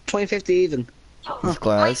 0.50 even. Yo, With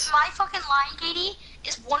glass? My fucking Lion Katie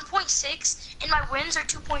is 1.6 and my wins are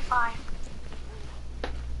 2.5.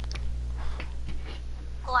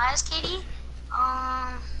 Glass Katie?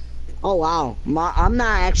 Oh wow, I'm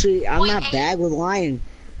not .8. bad with Lion.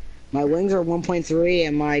 My wings are 1.3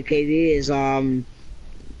 and my KD is 0.91.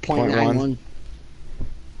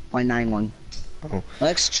 0.91. Oh.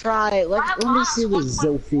 Let me see the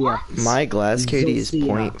Zofia. My glass KD is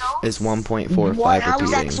Zofia. 1.45 What? How is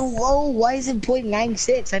that repeating. so low? Why is it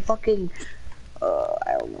 0.96? I fucking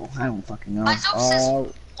I don't know. I don't fucking know. My Zope says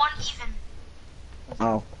 1 even.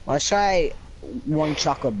 Oh, let's try one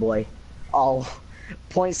chocolate boy. Oh,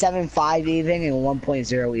 0.75 even and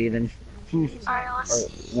 1.0 even. Alright, let's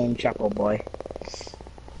see. One chocolate boy.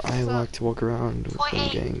 I like to walk around with some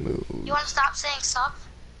 0.8. gang moves. You wanna stop saying suck?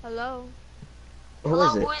 Hello. Who is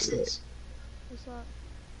Hello, it? who is this? What's up?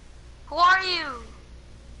 Who are you?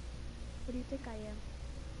 What do you think I am?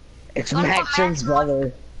 It's Wanna put Maxon's Matt's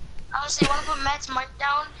brother. I wanna say, wanna put Matt's mic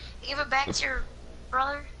down and give it back to your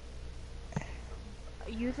brother?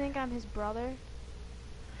 You think I'm his brother?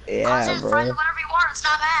 Yeah, Cousin, friend, bro. whatever you want, it's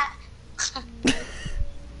not Matt.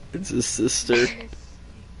 It's his sister.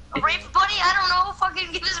 A rape buddy? I don't know.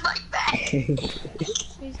 Fucking give his mic back.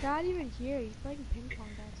 He's not even here. He's playing ping pong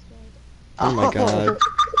downstairs. Oh my god.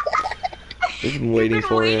 I've been waiting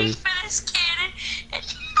for him. Waiting for this kid.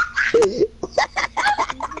 He's been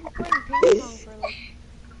playing ping pong for like.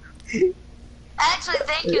 Actually,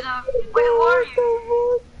 thank you though. Wait, who are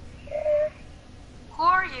you? Who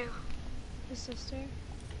are you? His sister.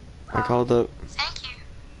 I called up. Thank you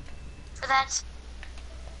for that.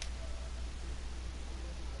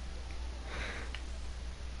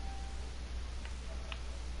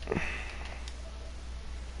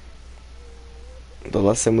 The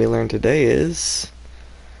lesson we learned today is.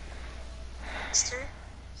 Sister.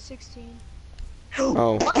 16.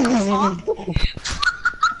 Oh. What the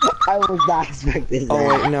fuck? I was not expecting that.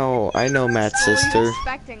 Oh wait, no. I know Matt's What were you sister.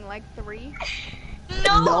 expecting? Like 3?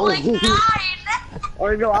 No, No. like 9.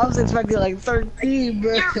 Or no, I was expecting like 13,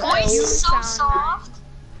 bro. Your voice is so Sound soft.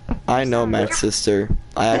 I know Matt's sister.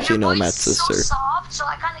 I actually know Your voice Matt's is sister. so soft, so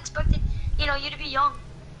I kind of expected, you know, you to be young.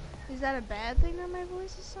 Is that a bad thing that my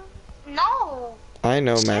voice is soft? No. I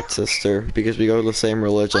know Matt's sister because we go to the same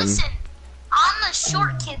religion. Listen, I'm the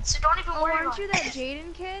short kid, so don't even Oh, worry aren't about you it. that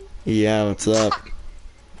Jaden kid? Yeah, what's up?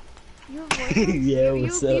 Your voice. Yeah, you,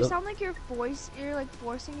 what's you up? sound like you're like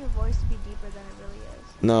forcing your voice to be deeper than it really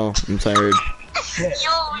is. No, I'm tired.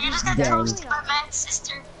 Yo, you just got Dang. toasted by Matt's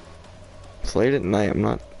sister. It's late at night. I'm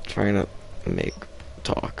not trying to make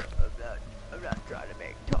talk. I'm not trying to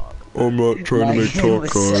make talk. I'm not trying to make talk,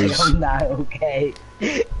 guys. I'm not okay.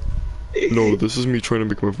 No, this is me trying to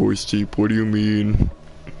make my voice deep. What do you mean?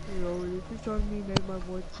 No, this is on me make my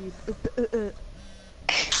voice deep.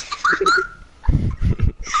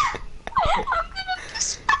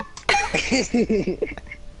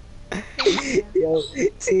 Yo,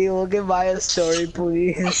 see, look at my story,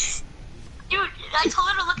 please. Dude, I told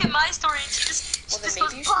her to look at my story and she Well, then just maybe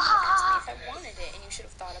goes, you should have "Bah." asked me if I wanted it, and you should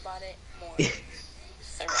have thought about it more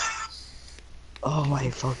thoroughly. Oh my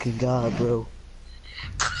fucking god, bro.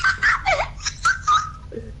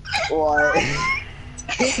 What?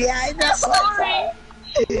 Yeah, I know. Sorry.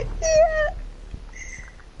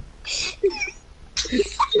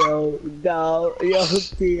 Yo, no, yo,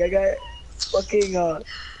 see, I got fucking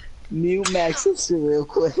mute my sister real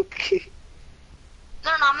quick.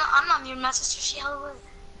 No, I'm not muting my sister. She hella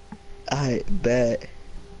would. I bet.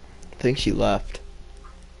 I think she left.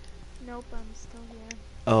 Nope, I'm still here.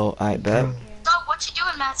 Oh, I bet. So, what you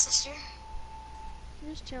doing, Matt, sister?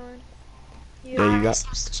 Just chilling. Yeah, you got.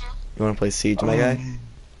 Seems legit. You want to play Siege, my guy?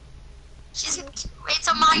 She's it's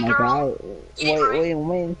a my Oh my girl. god. Wait a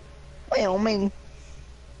minute. Wait a minute.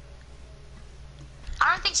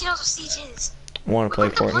 I don't think she knows what Siege is. Want to play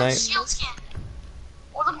Look at the blue Fortnite? shield skin.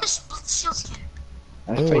 Or look at the blue shield skin.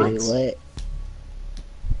 That's Ooh. pretty lit.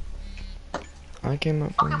 I came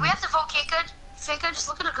up. Okay, we have to vote Kinka. Finka, just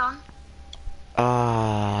look at a gun.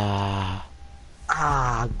 Ah.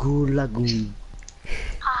 Ah, good lagoon.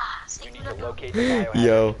 Ah, say You good need to luck. locate the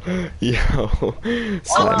biohazard. Yo.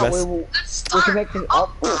 So Oh, I wait, mess. we Good can start. make this Oh, up.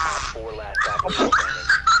 4 last operators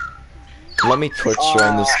standing. Let me Twitch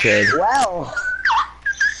join this kid. Well.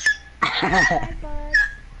 Bye, bud.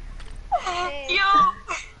 yo,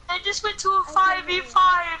 I just went to a 5v5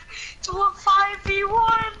 to a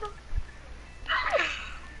 5v1.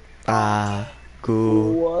 Ah.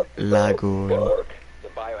 Good What lagoon. The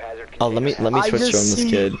biohazard Oh, let me I Twitch just join this see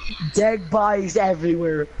kid. dead bodies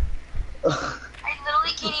everywhere. I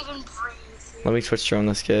literally can't even breathe. Let me Twitch join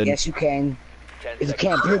this kid. Yes, you can. 10 If you seconds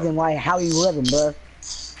can't to breathe, go. then why? How you living, bro?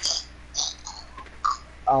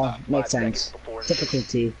 Oh, 5 makes seconds sense. before Typical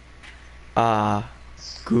T. Ah.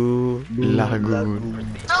 Good lagoon.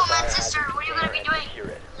 No, my sister, what are you gonna be doing? Secure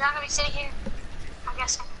it. You're not gonna be sitting here. I'm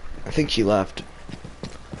guessing. I think she left.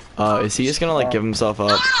 Is he just gonna like give himself No,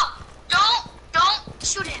 up? no, don't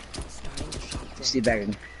shoot him. Steve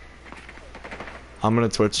begging. I'm gonna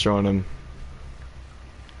Twitch join him.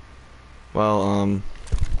 Well,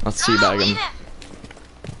 let's teabag leave him. him.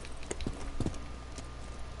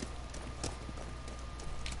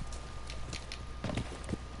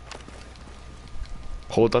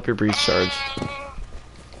 Hold up your breach charge.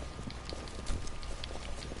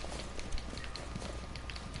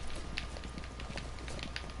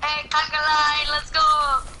 Hey, conga line, let's go.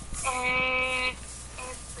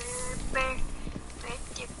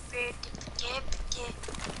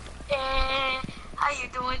 How you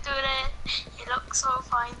doing today? You look so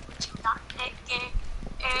fine, but you're not naked.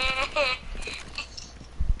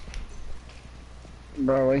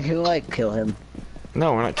 Bro, we can like kill him.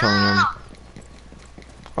 No, we're not killing him.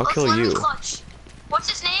 I'll Let's kill let him you. clutch. What's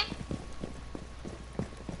his name?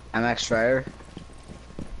 I'm X-Strider.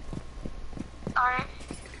 Alright.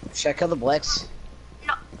 Should I kill the Blitz?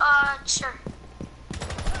 No, sure.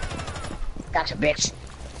 Gotcha, bitch.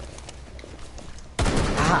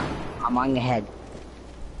 Aha, I'm on your head.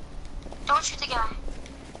 Don't shoot the guy.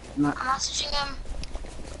 No. I'm messaging him.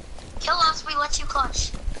 Kill us, we let you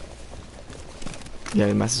clutch.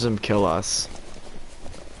 Yeah, message him kill us.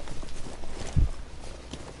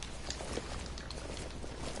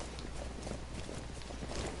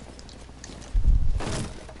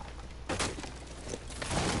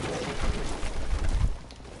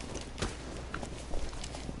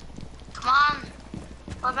 Come on.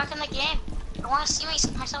 We're back in the game. I want to see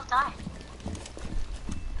myself die.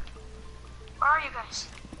 Where are you guys?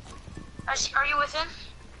 Are you with him?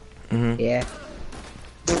 Yeah.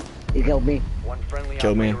 He killed me. One friendly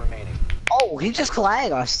Kill me. operator remaining. Oh, he just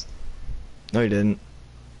collided us. No, he didn't.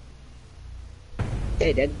 Yeah,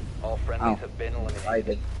 he did. All friendlies Oh. have been eliminated. Oh, he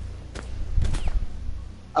did.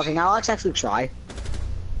 Okay, now let's actually try.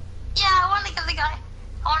 Yeah, I want to kill the guy.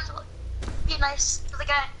 I want to be nice to the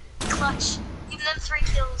guy. Clutch. Give them 3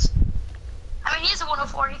 kills. I mean, he's a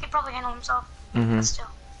 104. He could probably handle himself. But still.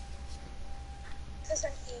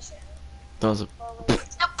 That was Nope.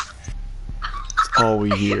 all we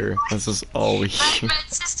hear. This is all we My hear.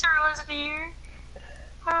 sister wasn't here.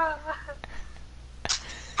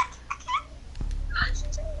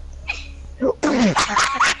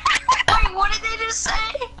 Wait, what did they just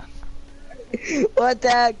say? What the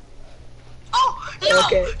heck? Oh, no,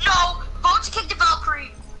 Okay. no. Vote to kick the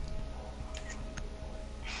Valkyrie.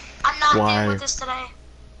 I'm not Why? dealing with this today.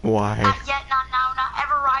 Why? Not yet, not now, not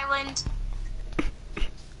ever, Ryland.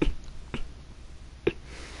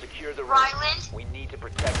 Secure the room. Ryland? We need to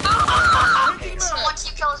protect the biohazard So container. once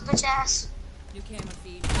you kill his bitch ass.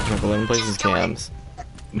 Careful, let me place his cams.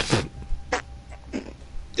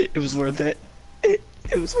 It was worth it. It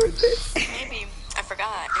was worth it. Maybe I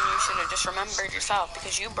forgot, and you should have just remembered yourself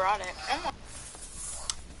because you brought it.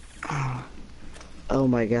 Oh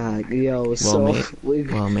my god, yo,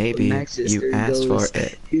 Well, maybe Max sister you asked goes, for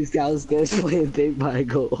it. He's downstairs playing Big Bad. I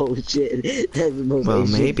go, oh shit, that's the most Well,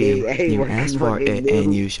 Asian maybe thing you anyone asked can for fucking it do.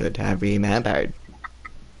 and you should have remembered.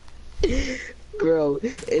 Bro,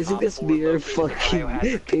 isn't this mirror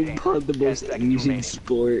fucking ping pong the most Asian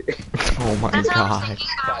sport? Oh my That's what I was god. thinking,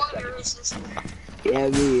 but I won't be racist. Yeah,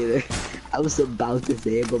 me either. I was about to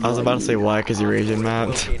say it, but I was about to say why, because you're Asian, man.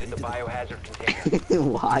 Located the biohazard container.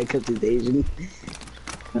 why? Because it's Asian.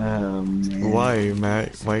 Man. Why,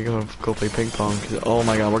 Matt? Why you gonna go play ping pong? 'Cause- oh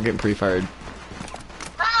my god, we're getting pre-fired.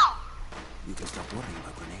 No! You can stop worrying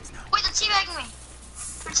about grenades now. Wait, they're teabagging me!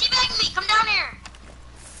 They're teabagging me! Come down here!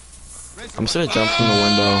 I'm just gonna jump from the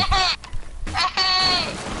window.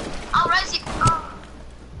 Hey! I'll res you!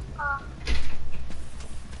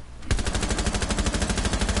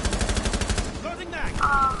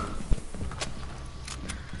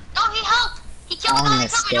 No, he helped! He killed the guy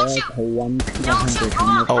that killed me! Don't shoot! Don't shoot! Go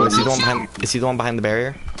up! Oh, is he the Don't one shoot. behind? Is he the one behind the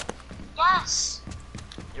barrier? Yes!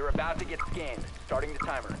 You're about to get scanned. Starting the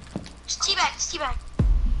timer. Just teabag, just teabag.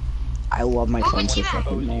 I love my Open friends with teabag.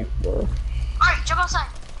 fucking mouth, bro. Alright, jump outside.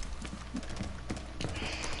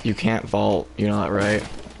 You can't vault. You know that, right?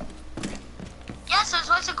 Yes, that's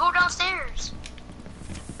why I said go downstairs.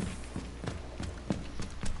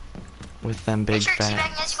 With them big Make sure teabagging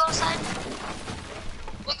fat. as you go outside.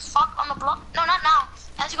 Big fuck on the block. No, not now.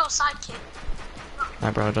 As you go outside, kid.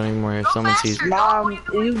 My bro, don't even worry. If Go someone faster. sees, Mom,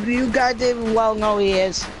 you guys didn't well know he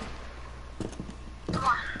is. Come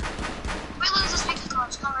on. We lose this Mickey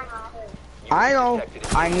clutch. Not right now. I know.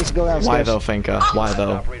 I need to go downstairs. why though, Finka? Why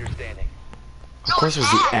though? Operator standing. Of course, it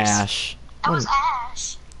was the ash. That was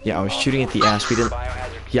Ash. Yeah, I was shooting at the ash. We didn't. Biohazard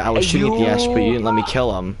Yeah, I was shooting at the ash, but you didn't let me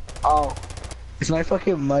kill him. Oh. Is my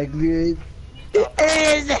fucking mic muted? It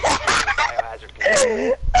is! biohazard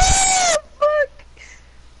container.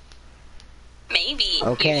 Maybe.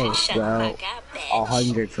 Okay, you should shut well, the fuck up, bitch.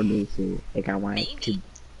 100 for me too. Like I want it to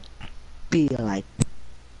be like.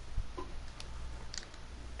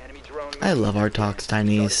 Enemy drone. I love our talks,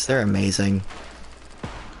 Tinies. They're amazing.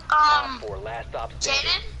 For last stop standing.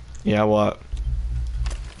 Jaden, Yeah, what?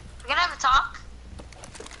 we're gonna have a talk.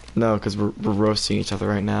 No, because we're roasting each other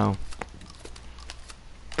right now.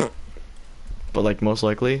 But like most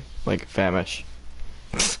likely, like famish.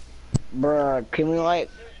 Bruh, can we like...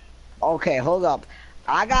 Okay, hold up.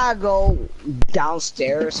 I gotta go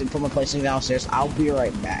downstairs and put my placing downstairs. I'll be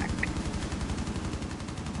right back.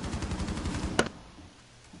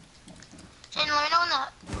 Jaden, let me know when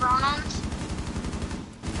the round ends.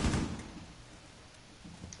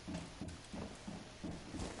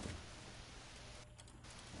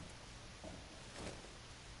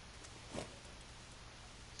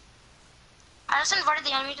 I just invited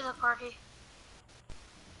the enemy to the party.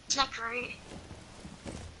 Isn't that great?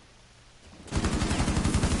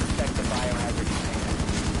 Protect the biohazard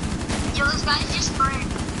container. Yo, this guy's just spraying.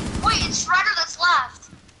 Wait, it's Shredder that's left.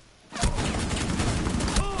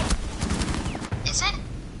 Is it?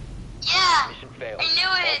 Yeah. Mission failed. I knew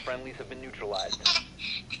All it. friendlies have been neutralized.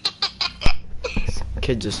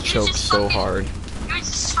 Kid just You choked just so fucking- hard. You were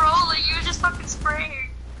just trolling. You were just fucking spraying.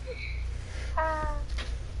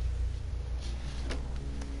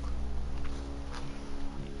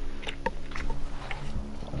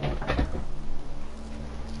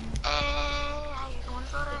 How you doing,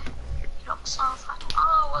 brother? You don't sound fine.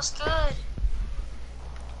 Oh, what's good?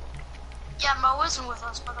 Yeah, Mo isn't with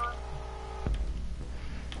us, by the way.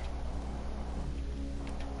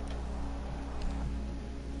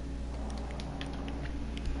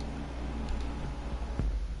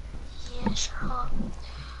 Yeah, sure.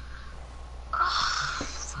 Oh,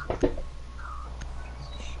 fuck.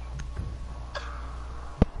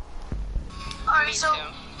 Alright, Me so too.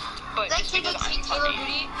 But that just kid because gets I'm Taylor funny,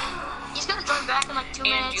 Duty. He's gonna join back in like 2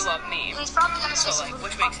 and minutes. you love me. And he's probably gonna say So like, something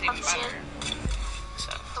which makes it fucked even up shit. better.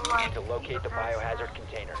 So So, We like, need to locate the biohazard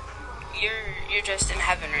container. you're just in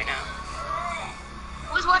heaven right now.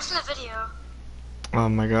 who's watching the video?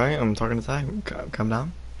 My guy, I'm talking to Ty. Come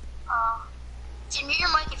down. Jim, mute your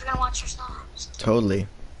mic if you're gonna watch your snaps. Totally.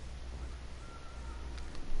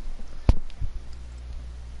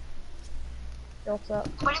 What's up?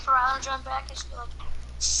 Waiting for Rylan to join back and just be like,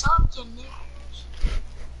 sup, you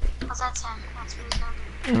niggers. Cause that's him. That's what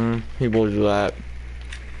he's gonna do. He will do that.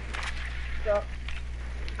 So,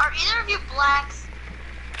 Are either of you black?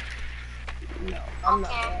 no, I'm not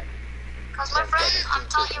Okay. that. Cause my friend, I'm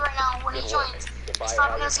telling you right now, when he joins, The he's probably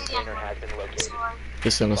gonna biohazard see the container N-word. has been located. So, like,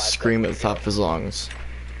 Just gonna scream at the top of his lungs.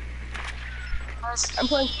 I'm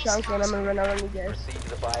playing Chunky and I'm gonna run out on you guys. Proceed to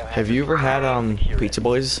the biohazard Have you ever had secure it. Pizza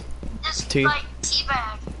Boys? Just Tea? like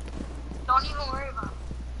teabag. Don't even worry about it.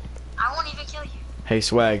 I won't even kill you. Hey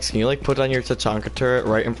Swags, can you like put on your Tachanka turret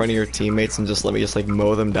right in front of your teammates and just let me just like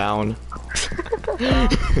mow them down? Place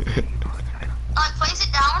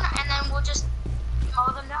it down and then we'll just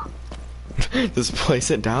mow them down. Just place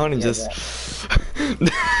it down and just. Hey,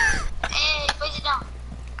 place it down.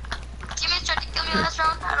 Teammates tried to kill me last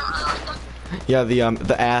round. I don't really like them. Yeah, the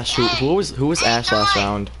Ash. Who was Ash last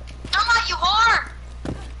round? Come on, you whore!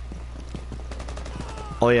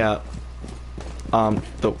 Oh yeah.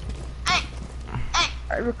 The Hey,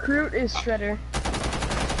 Alright, recruit is Shredder.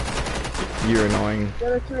 you're annoying. The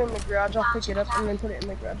other two are in the garage. I'll pick it up and then put it in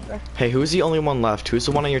the garage there. Hey, who's the only one left? Who's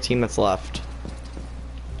the one on your team that's left?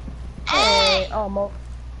 Hey, oh, Mo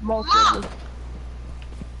killed me.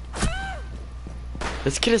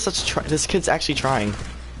 This kid is such a this kid's actually trying.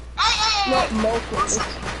 No, Mo killed me.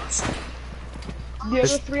 The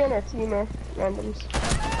other three on our team are randoms.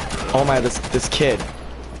 Oh my, this kid.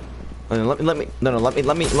 Let me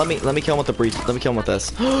kill him with the breach. Let me kill him with this.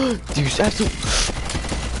 Dude, absolute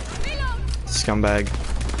scumbag.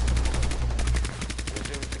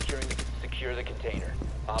 Resume secure the container.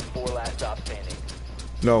 Op 4 last stop standing.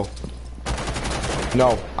 No.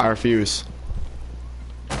 No, I refuse.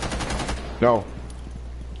 No.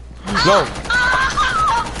 No.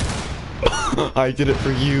 I did it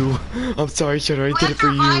for you. I'm sorry, Shredder. I did it for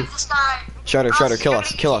you. Shredder, kill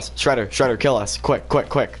us. Kill us. Shredder, kill us. Quick. Kill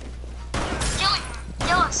me.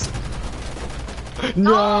 Kill us.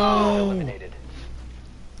 No. Eliminated.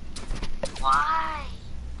 Why?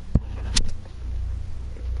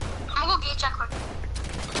 I'm gonna go gate check quick.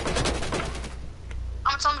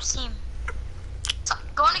 I'm gonna tell him to team. So,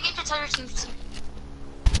 go on the gate to tell your team to team.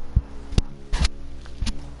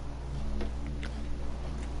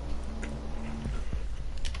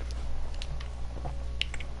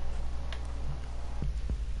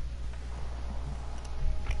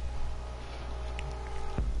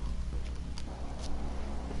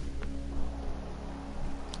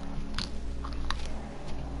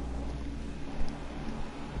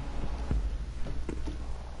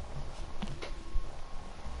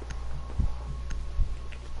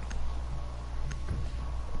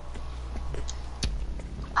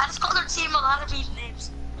 I just called their team a lot of mean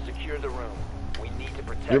names. Secure the room. We need to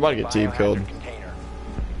protect You're about to the get team biohazard killed. container.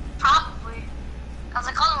 Probably. Cause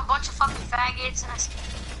I called them a bunch of fucking faggots and I said,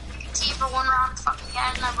 you can team for one round, fucking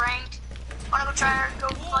guys, and I'm ranked. Wanna go try to go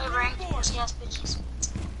play ranked, pussy ass bitches.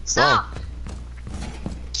 Stop!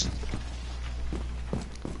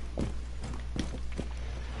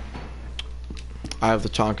 I have the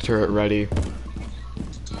chonk turret ready.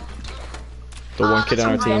 The one kid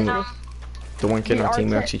on our team. The one kid on our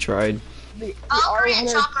team actually tried. The Valkyrie and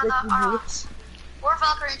Chaka are R150 us. Or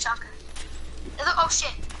Valkyrie and Chaka. Oh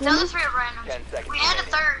shit, the other three are random. 10 seconds We had a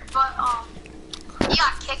third, but he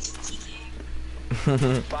got kicked from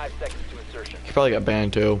TK. 5 seconds to insertion. He probably got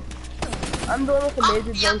banned too. I'm going with the Oh,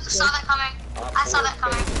 major yep, jump saw that coming. I saw that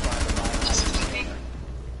coming. Easy TK.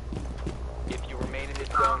 If you remain in this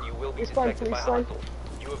zone, you will be Respawn, detected by please, son. hostiles.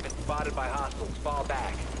 You have been spotted by hostiles. Fall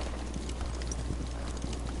back.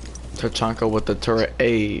 Tachanka with the turret.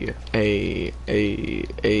 A.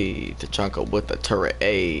 Tachanka with the turret.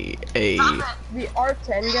 A. Stop it. The R10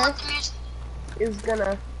 Let guy the music. is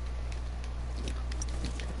gonna.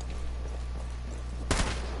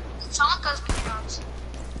 Chaka's beating us.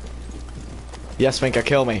 Yes, Finka,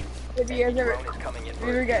 kill me. Have you guys ever? Drone is coming in.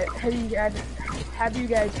 Have you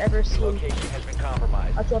guys ever seen Location has been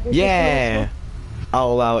compromised. a trophy Yeah. system?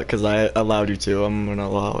 I'll allow it because I allowed you to. I'm gonna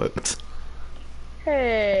allow it.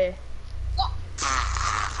 Hey,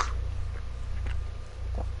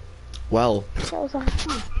 Well, that was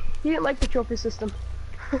awesome. He didn't like the trophy system.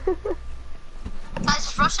 Guys,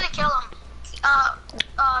 just rush in and kill him.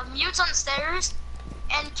 Mute's on the stairs,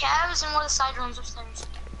 and Cav's in one of the side rooms upstairs.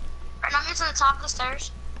 Right now, Mute's on the top of the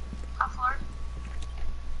stairs. Top floor.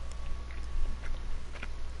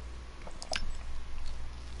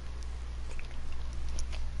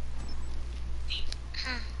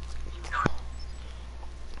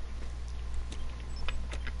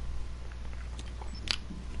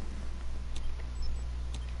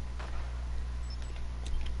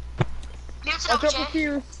 Mute's in I'll drop a OBJ.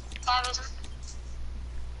 few. Cav isn't.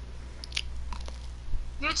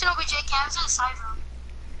 Mute's in OBJ. Cav's in the side room.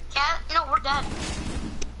 Cav, no, we're dead.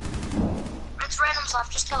 It's randoms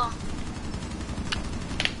left. Just kill him.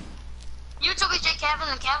 cabin,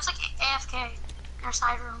 and the cabin's like AFK in our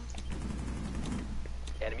side room.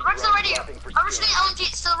 Enemy Right to the drone right of you. dropping for Overshooting security. LMG,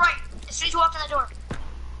 it's to the right. As soon as you walk in the door.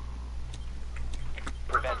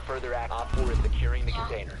 Prevent further act. Op 4 is securing the Yeah.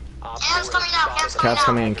 container. Op Cav's 4 coming is out, spotted Cav's the coming Cav's out.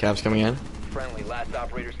 coming in. Cav's coming in. friendly. Last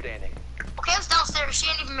operator standing. Okay, Cav's downstairs. She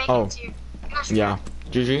didn't even make Oh. it to you. You guys should Yeah.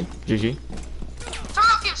 GG. GG. turn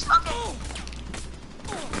off Cavs. Okay.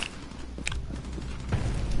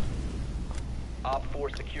 Op 4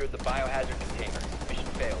 secured the biohazard container. Mission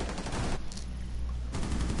failed.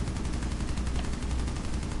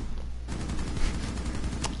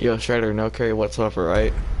 Yo, Shredder, no carry whatsoever,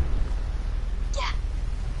 right? Yeah.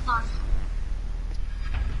 None.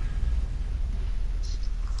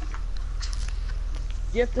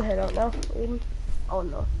 You have to head out now, Aiden? Oh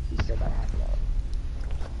no, he still got half an hour.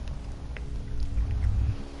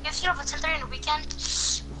 You have to get off at 10:30 on the weekend.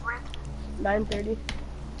 Rip. 9:30.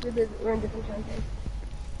 We're in different time zones.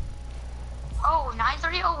 Oh,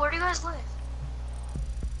 9:30? Oh, where do you guys live?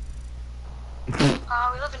 We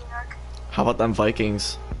live in New York. How about them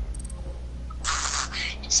Vikings?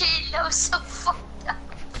 Shit, that was so fucked up.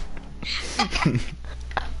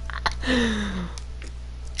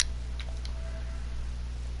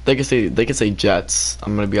 They could say Jets.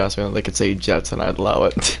 I'm gonna be honest with you. They could say Jets, and I'd allow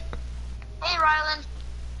it. Hey, Rylan.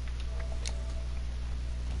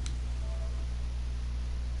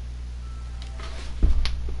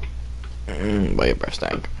 Why your breath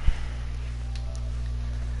stank?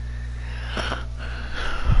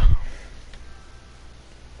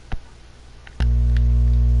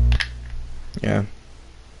 Yeah.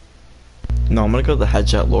 No, I'm gonna go to the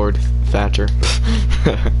Headshot Lord Thatcher.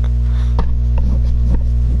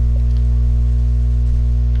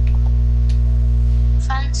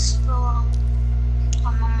 Fence below.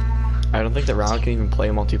 I don't think that Round can even play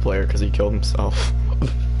multiplayer because he killed himself.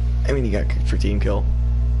 I mean, he got kicked for team kill.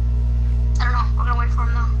 I don't know. We're gonna wait for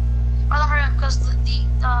him though. Rather hurry up because the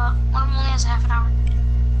one of them only has half an hour.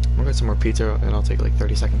 I'm gonna get some more pizza and I'll take like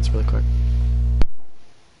 30 seconds really quick.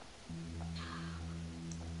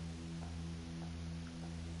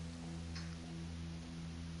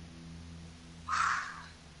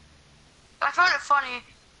 I found it funny.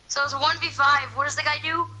 So it's a 1v5. What does the guy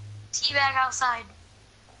do? Teabag outside.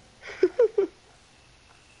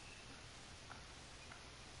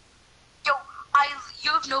 Yo,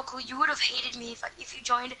 you have no clue. You would have hated me if you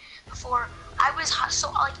joined before. I was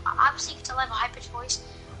so like obviously you can tell I have a high pitched voice.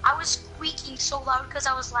 I was squeaking so loud because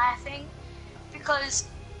I was laughing because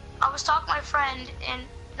I was talking to my friend and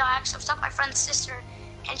no, actually I was talking to my friend's sister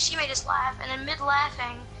and she made us laugh and in mid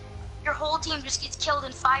laughing, your whole team just gets killed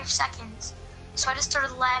in 5 seconds. So I just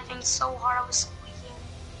started laughing so hard I was squeaking.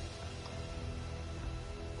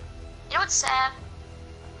 You know what's sad?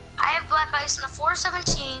 I have Black Ice in the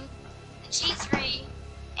 417, the G3,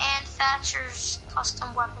 and Thatcher's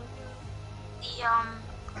custom weapon, the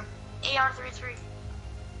AR-33.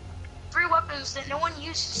 3 weapons that no one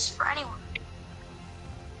uses for anyone.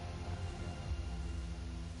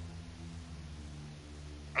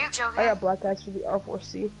 Are you joking? I got black eyes for the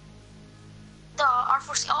R4C. The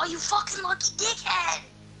R4C. Oh, you fucking lucky dickhead!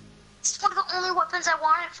 This is one of the only weapons I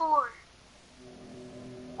want it for.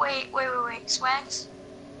 Wait. Swags?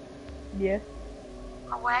 Yeah.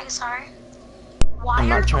 Or Wag, sorry. I'm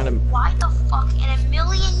not trying to- Why the fuck in a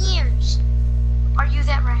million years are you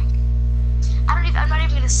that rank? I'm not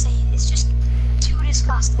even gonna say it. It's just too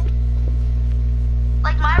disgusting.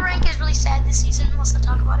 Like, my rank is really sad this season. Let's not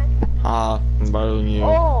talk about it. I'm better than you.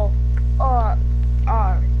 Oh,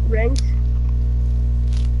 ranked.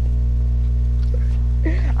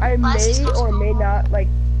 I may or may not like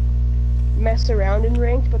mess around in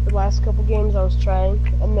ranked, but the last couple games I was trying,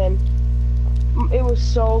 and then it was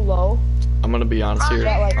so low. I'm gonna be honest here.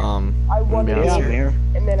 That, like, I I'm won gonna the be honest game, here.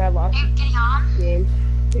 and then I lost Are you getting on? the game.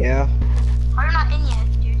 Yeah, Why you're not in yet,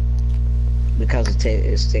 dude? because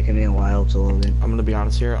it's taking me a while to load in. I'm gonna be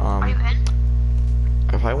honest here. Are you in?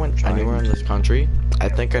 If I went Trying. anywhere in this country, I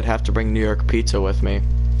think I'd have to bring New York pizza with me.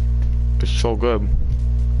 It's so good.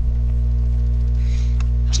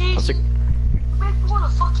 Jesus. I want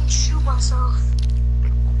to fucking shoot myself.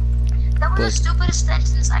 That was the Like, stupidest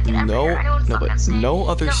sentence I could ever hear anyone no, fucking but say no in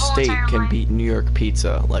other their whole state entire can life. beat New York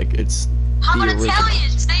pizza. Like, it's How the about original.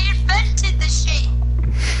 Italians? They invented the shit.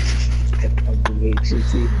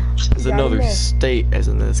 There's Got another him there. state as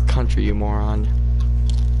in this country, you moron.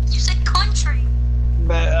 You said country.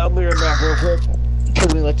 But I'll be right back real quick.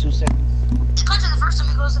 Give me like 2 seconds. Country the first time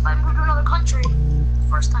he goes, if I move to another country, the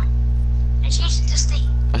first time. And changed it to state.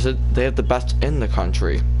 I said they have the best in the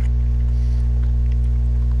country.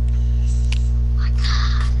 My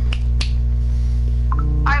God.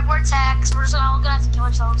 Alright, we're attacked. We're just all gonna have to kill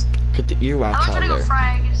ourselves. Get the earwax I'm out trying of to go there.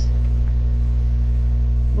 frag.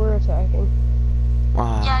 We're attacking.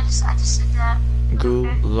 Wow. Yeah, I just did that. Goo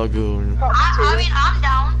Okay. Lagoon. I mean, I'm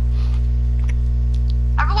down.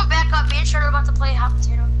 Everyone back up. Me and Shredder are about to play hot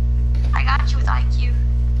potato. I got you with IQ.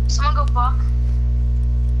 Someone go buck.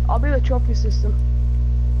 I'll be the trophy system.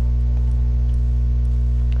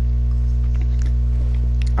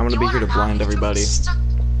 I'm gonna be here to blind everybody.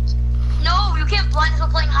 No, you can't blind us while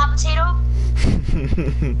playing hot potato.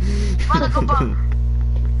 Come on, go buck.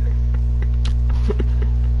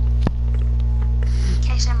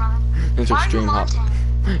 Okay, Sam Robin. It's Why are you extreme hot.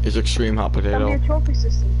 mounting? It's extreme hot I'll be potato. a trophy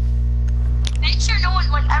system. Make sure no one,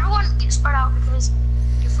 when everyone gets spread out, because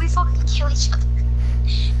if we fucking kill each other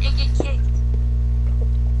and get kicked.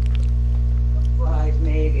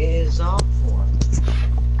 Bridesmaid is up for.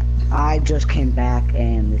 I just came back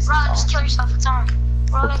and this. Bro, just kill yourself. It's alright.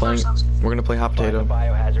 We're all We're gonna kill playing. ourselves. We're gonna play hot Find the potato.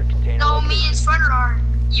 biohazard container. No, me and Shredder are.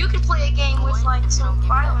 You can play a game with like some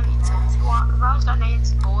violent if you want. Because I was got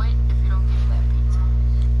nades. Boy, if you don't give that pizza.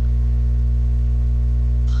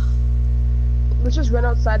 Let's just run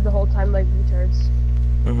outside the whole time like retards.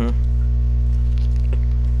 Mhm.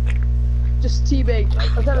 Just teabag.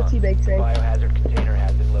 Let's have a teabag train. Biohazard container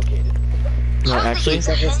has been located. No, actually,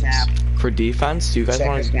 Check his snap. for defense, do you guys Check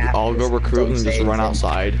want his to map. all go recruit and Don't just say run anything.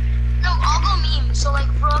 outside? No, I'll go meme. So like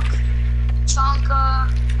Brooke, Chonka,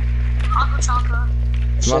 I'll go Chonka.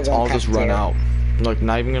 Let's all just run cafeteria. out. Like,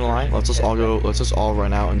 not even gonna lie. Let's just all go. Let's just all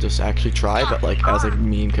run out and just actually try, but like as like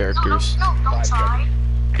mean characters. No, don't try.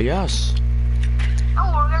 Yes. No,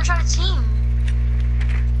 we're gonna try to team.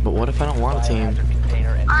 But what if I don't want a team? Biohazard container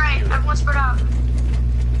and Alright, everyone spread out.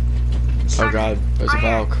 Oh god, there's a Right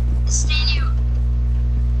here. Valk. Stay in you.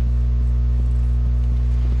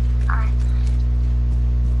 Alright.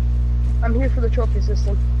 I'm here for the trophy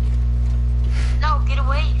system. No, get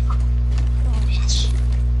away, you fucking bitch.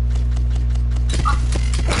 Oh.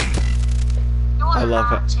 You I are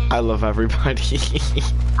love not, it. Jay. I love everybody.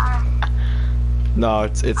 Alright. No,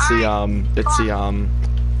 it's the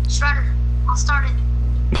Shredder, I'll start it.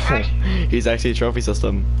 Ready? He's actually a trophy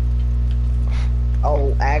system.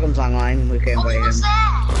 Oh, Agam's online. We can Oh, invite him. what's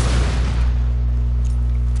that?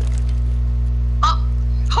 Oh,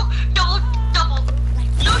 double.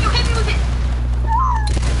 No, you hit me with it.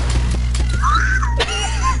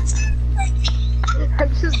 I'm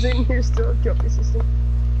just sitting here still a trophy system.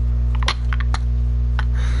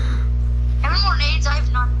 How many more nades? I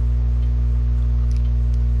have none.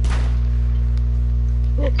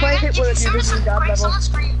 If I hit one of you, this is god break level. someone's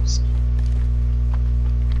screams.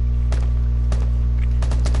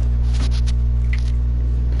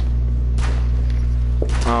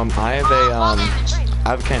 I have Fall damage. I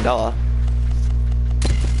have a Candela.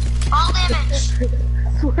 Fall damage.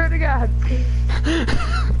 Swear to God.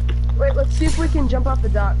 Wait, let's see if we can jump off the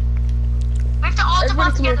dock. We have to all jump Everybody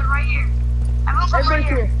off come here. together right here. Everyone come Everybody right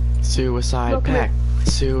come here. here. Suicide No, come pact. We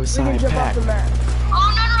can Suicide jump off pact. the map.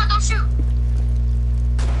 Oh, no, don't shoot.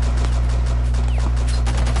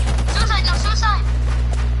 Suicide, no, suicide.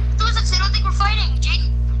 Suicide, say don't think we're fighting.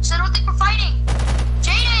 Jaden, say don't think we're fighting.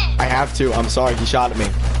 Jaden, I have to. I'm sorry. He shot at me.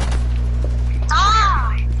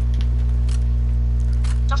 die.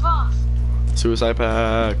 Jump off. Suicide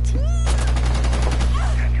pact.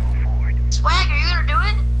 Swag, are you gonna do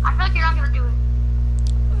it? I feel like you're not gonna do it.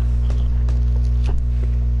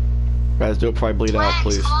 Guys, do it before I bleed out, Swag,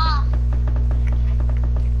 please. come on.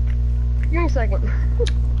 Give me a second.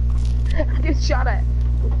 I get shot at.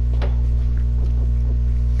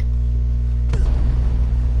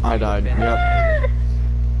 I died. Yep.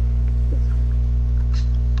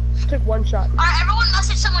 Took one shot. Alright, everyone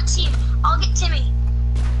message someone team. I'll get Timmy.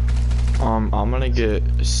 I'm gonna get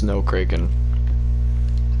Snow Kraken.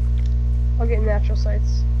 I'll get natural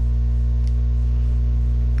sights.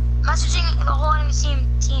 Messaging the whole enemy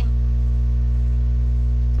team.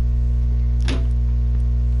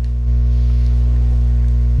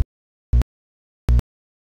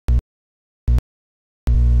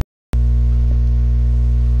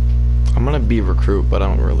 I'm gonna be recruit, but I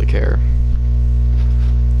don't really care.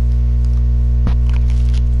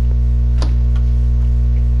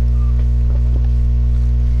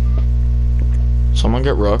 Someone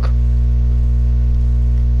get Rook.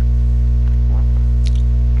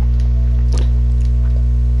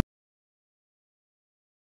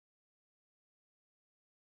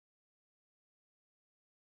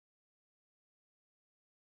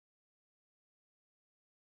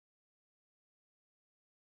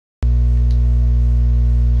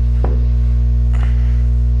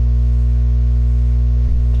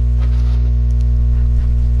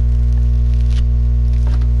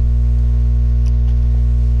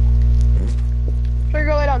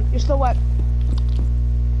 You're still wet.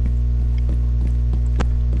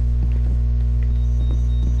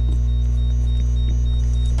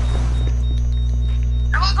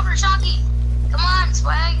 Everyone come for Shocky. Come on,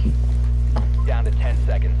 swag. Down to 10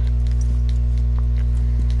 seconds.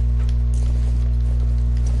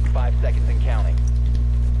 5 seconds and counting.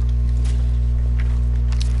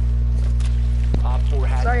 Op 4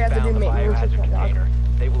 has Sorry, I have to found do the maintenance biohazard with my dog. container.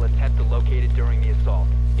 They will attempt to locate it during the assault.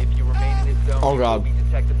 If you remain in this zone, Oh, you God. will be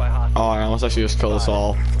detected by hostiles. Oh, I almost actually just killed us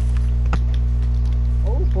all.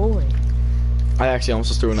 Oh boy. I actually almost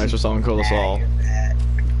just threw a nitro cell and killed us all. Okay.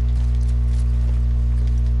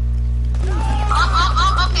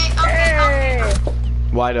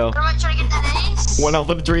 Why though? Everyone try to get that ace. Went out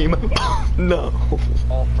with a dream. No.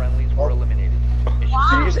 All friendlies were eliminated. Why?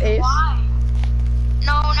 Did you just ace? Why?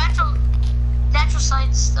 No, natural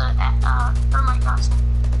sites, the thermite console.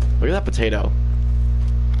 Look at that potato.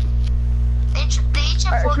 They each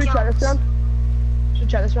have Alright, 4 should we try kills. this round? Should we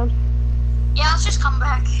try this round? Yeah, let's just come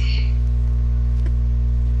back.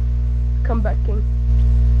 Come back, King.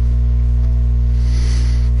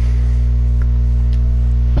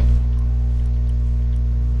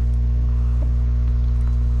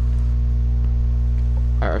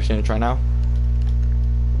 Alright, we're just gonna try now.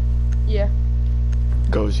 Yeah.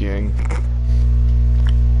 Goes Yang.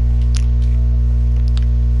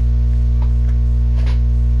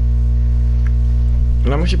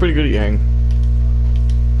 And I'm actually pretty good at Yang.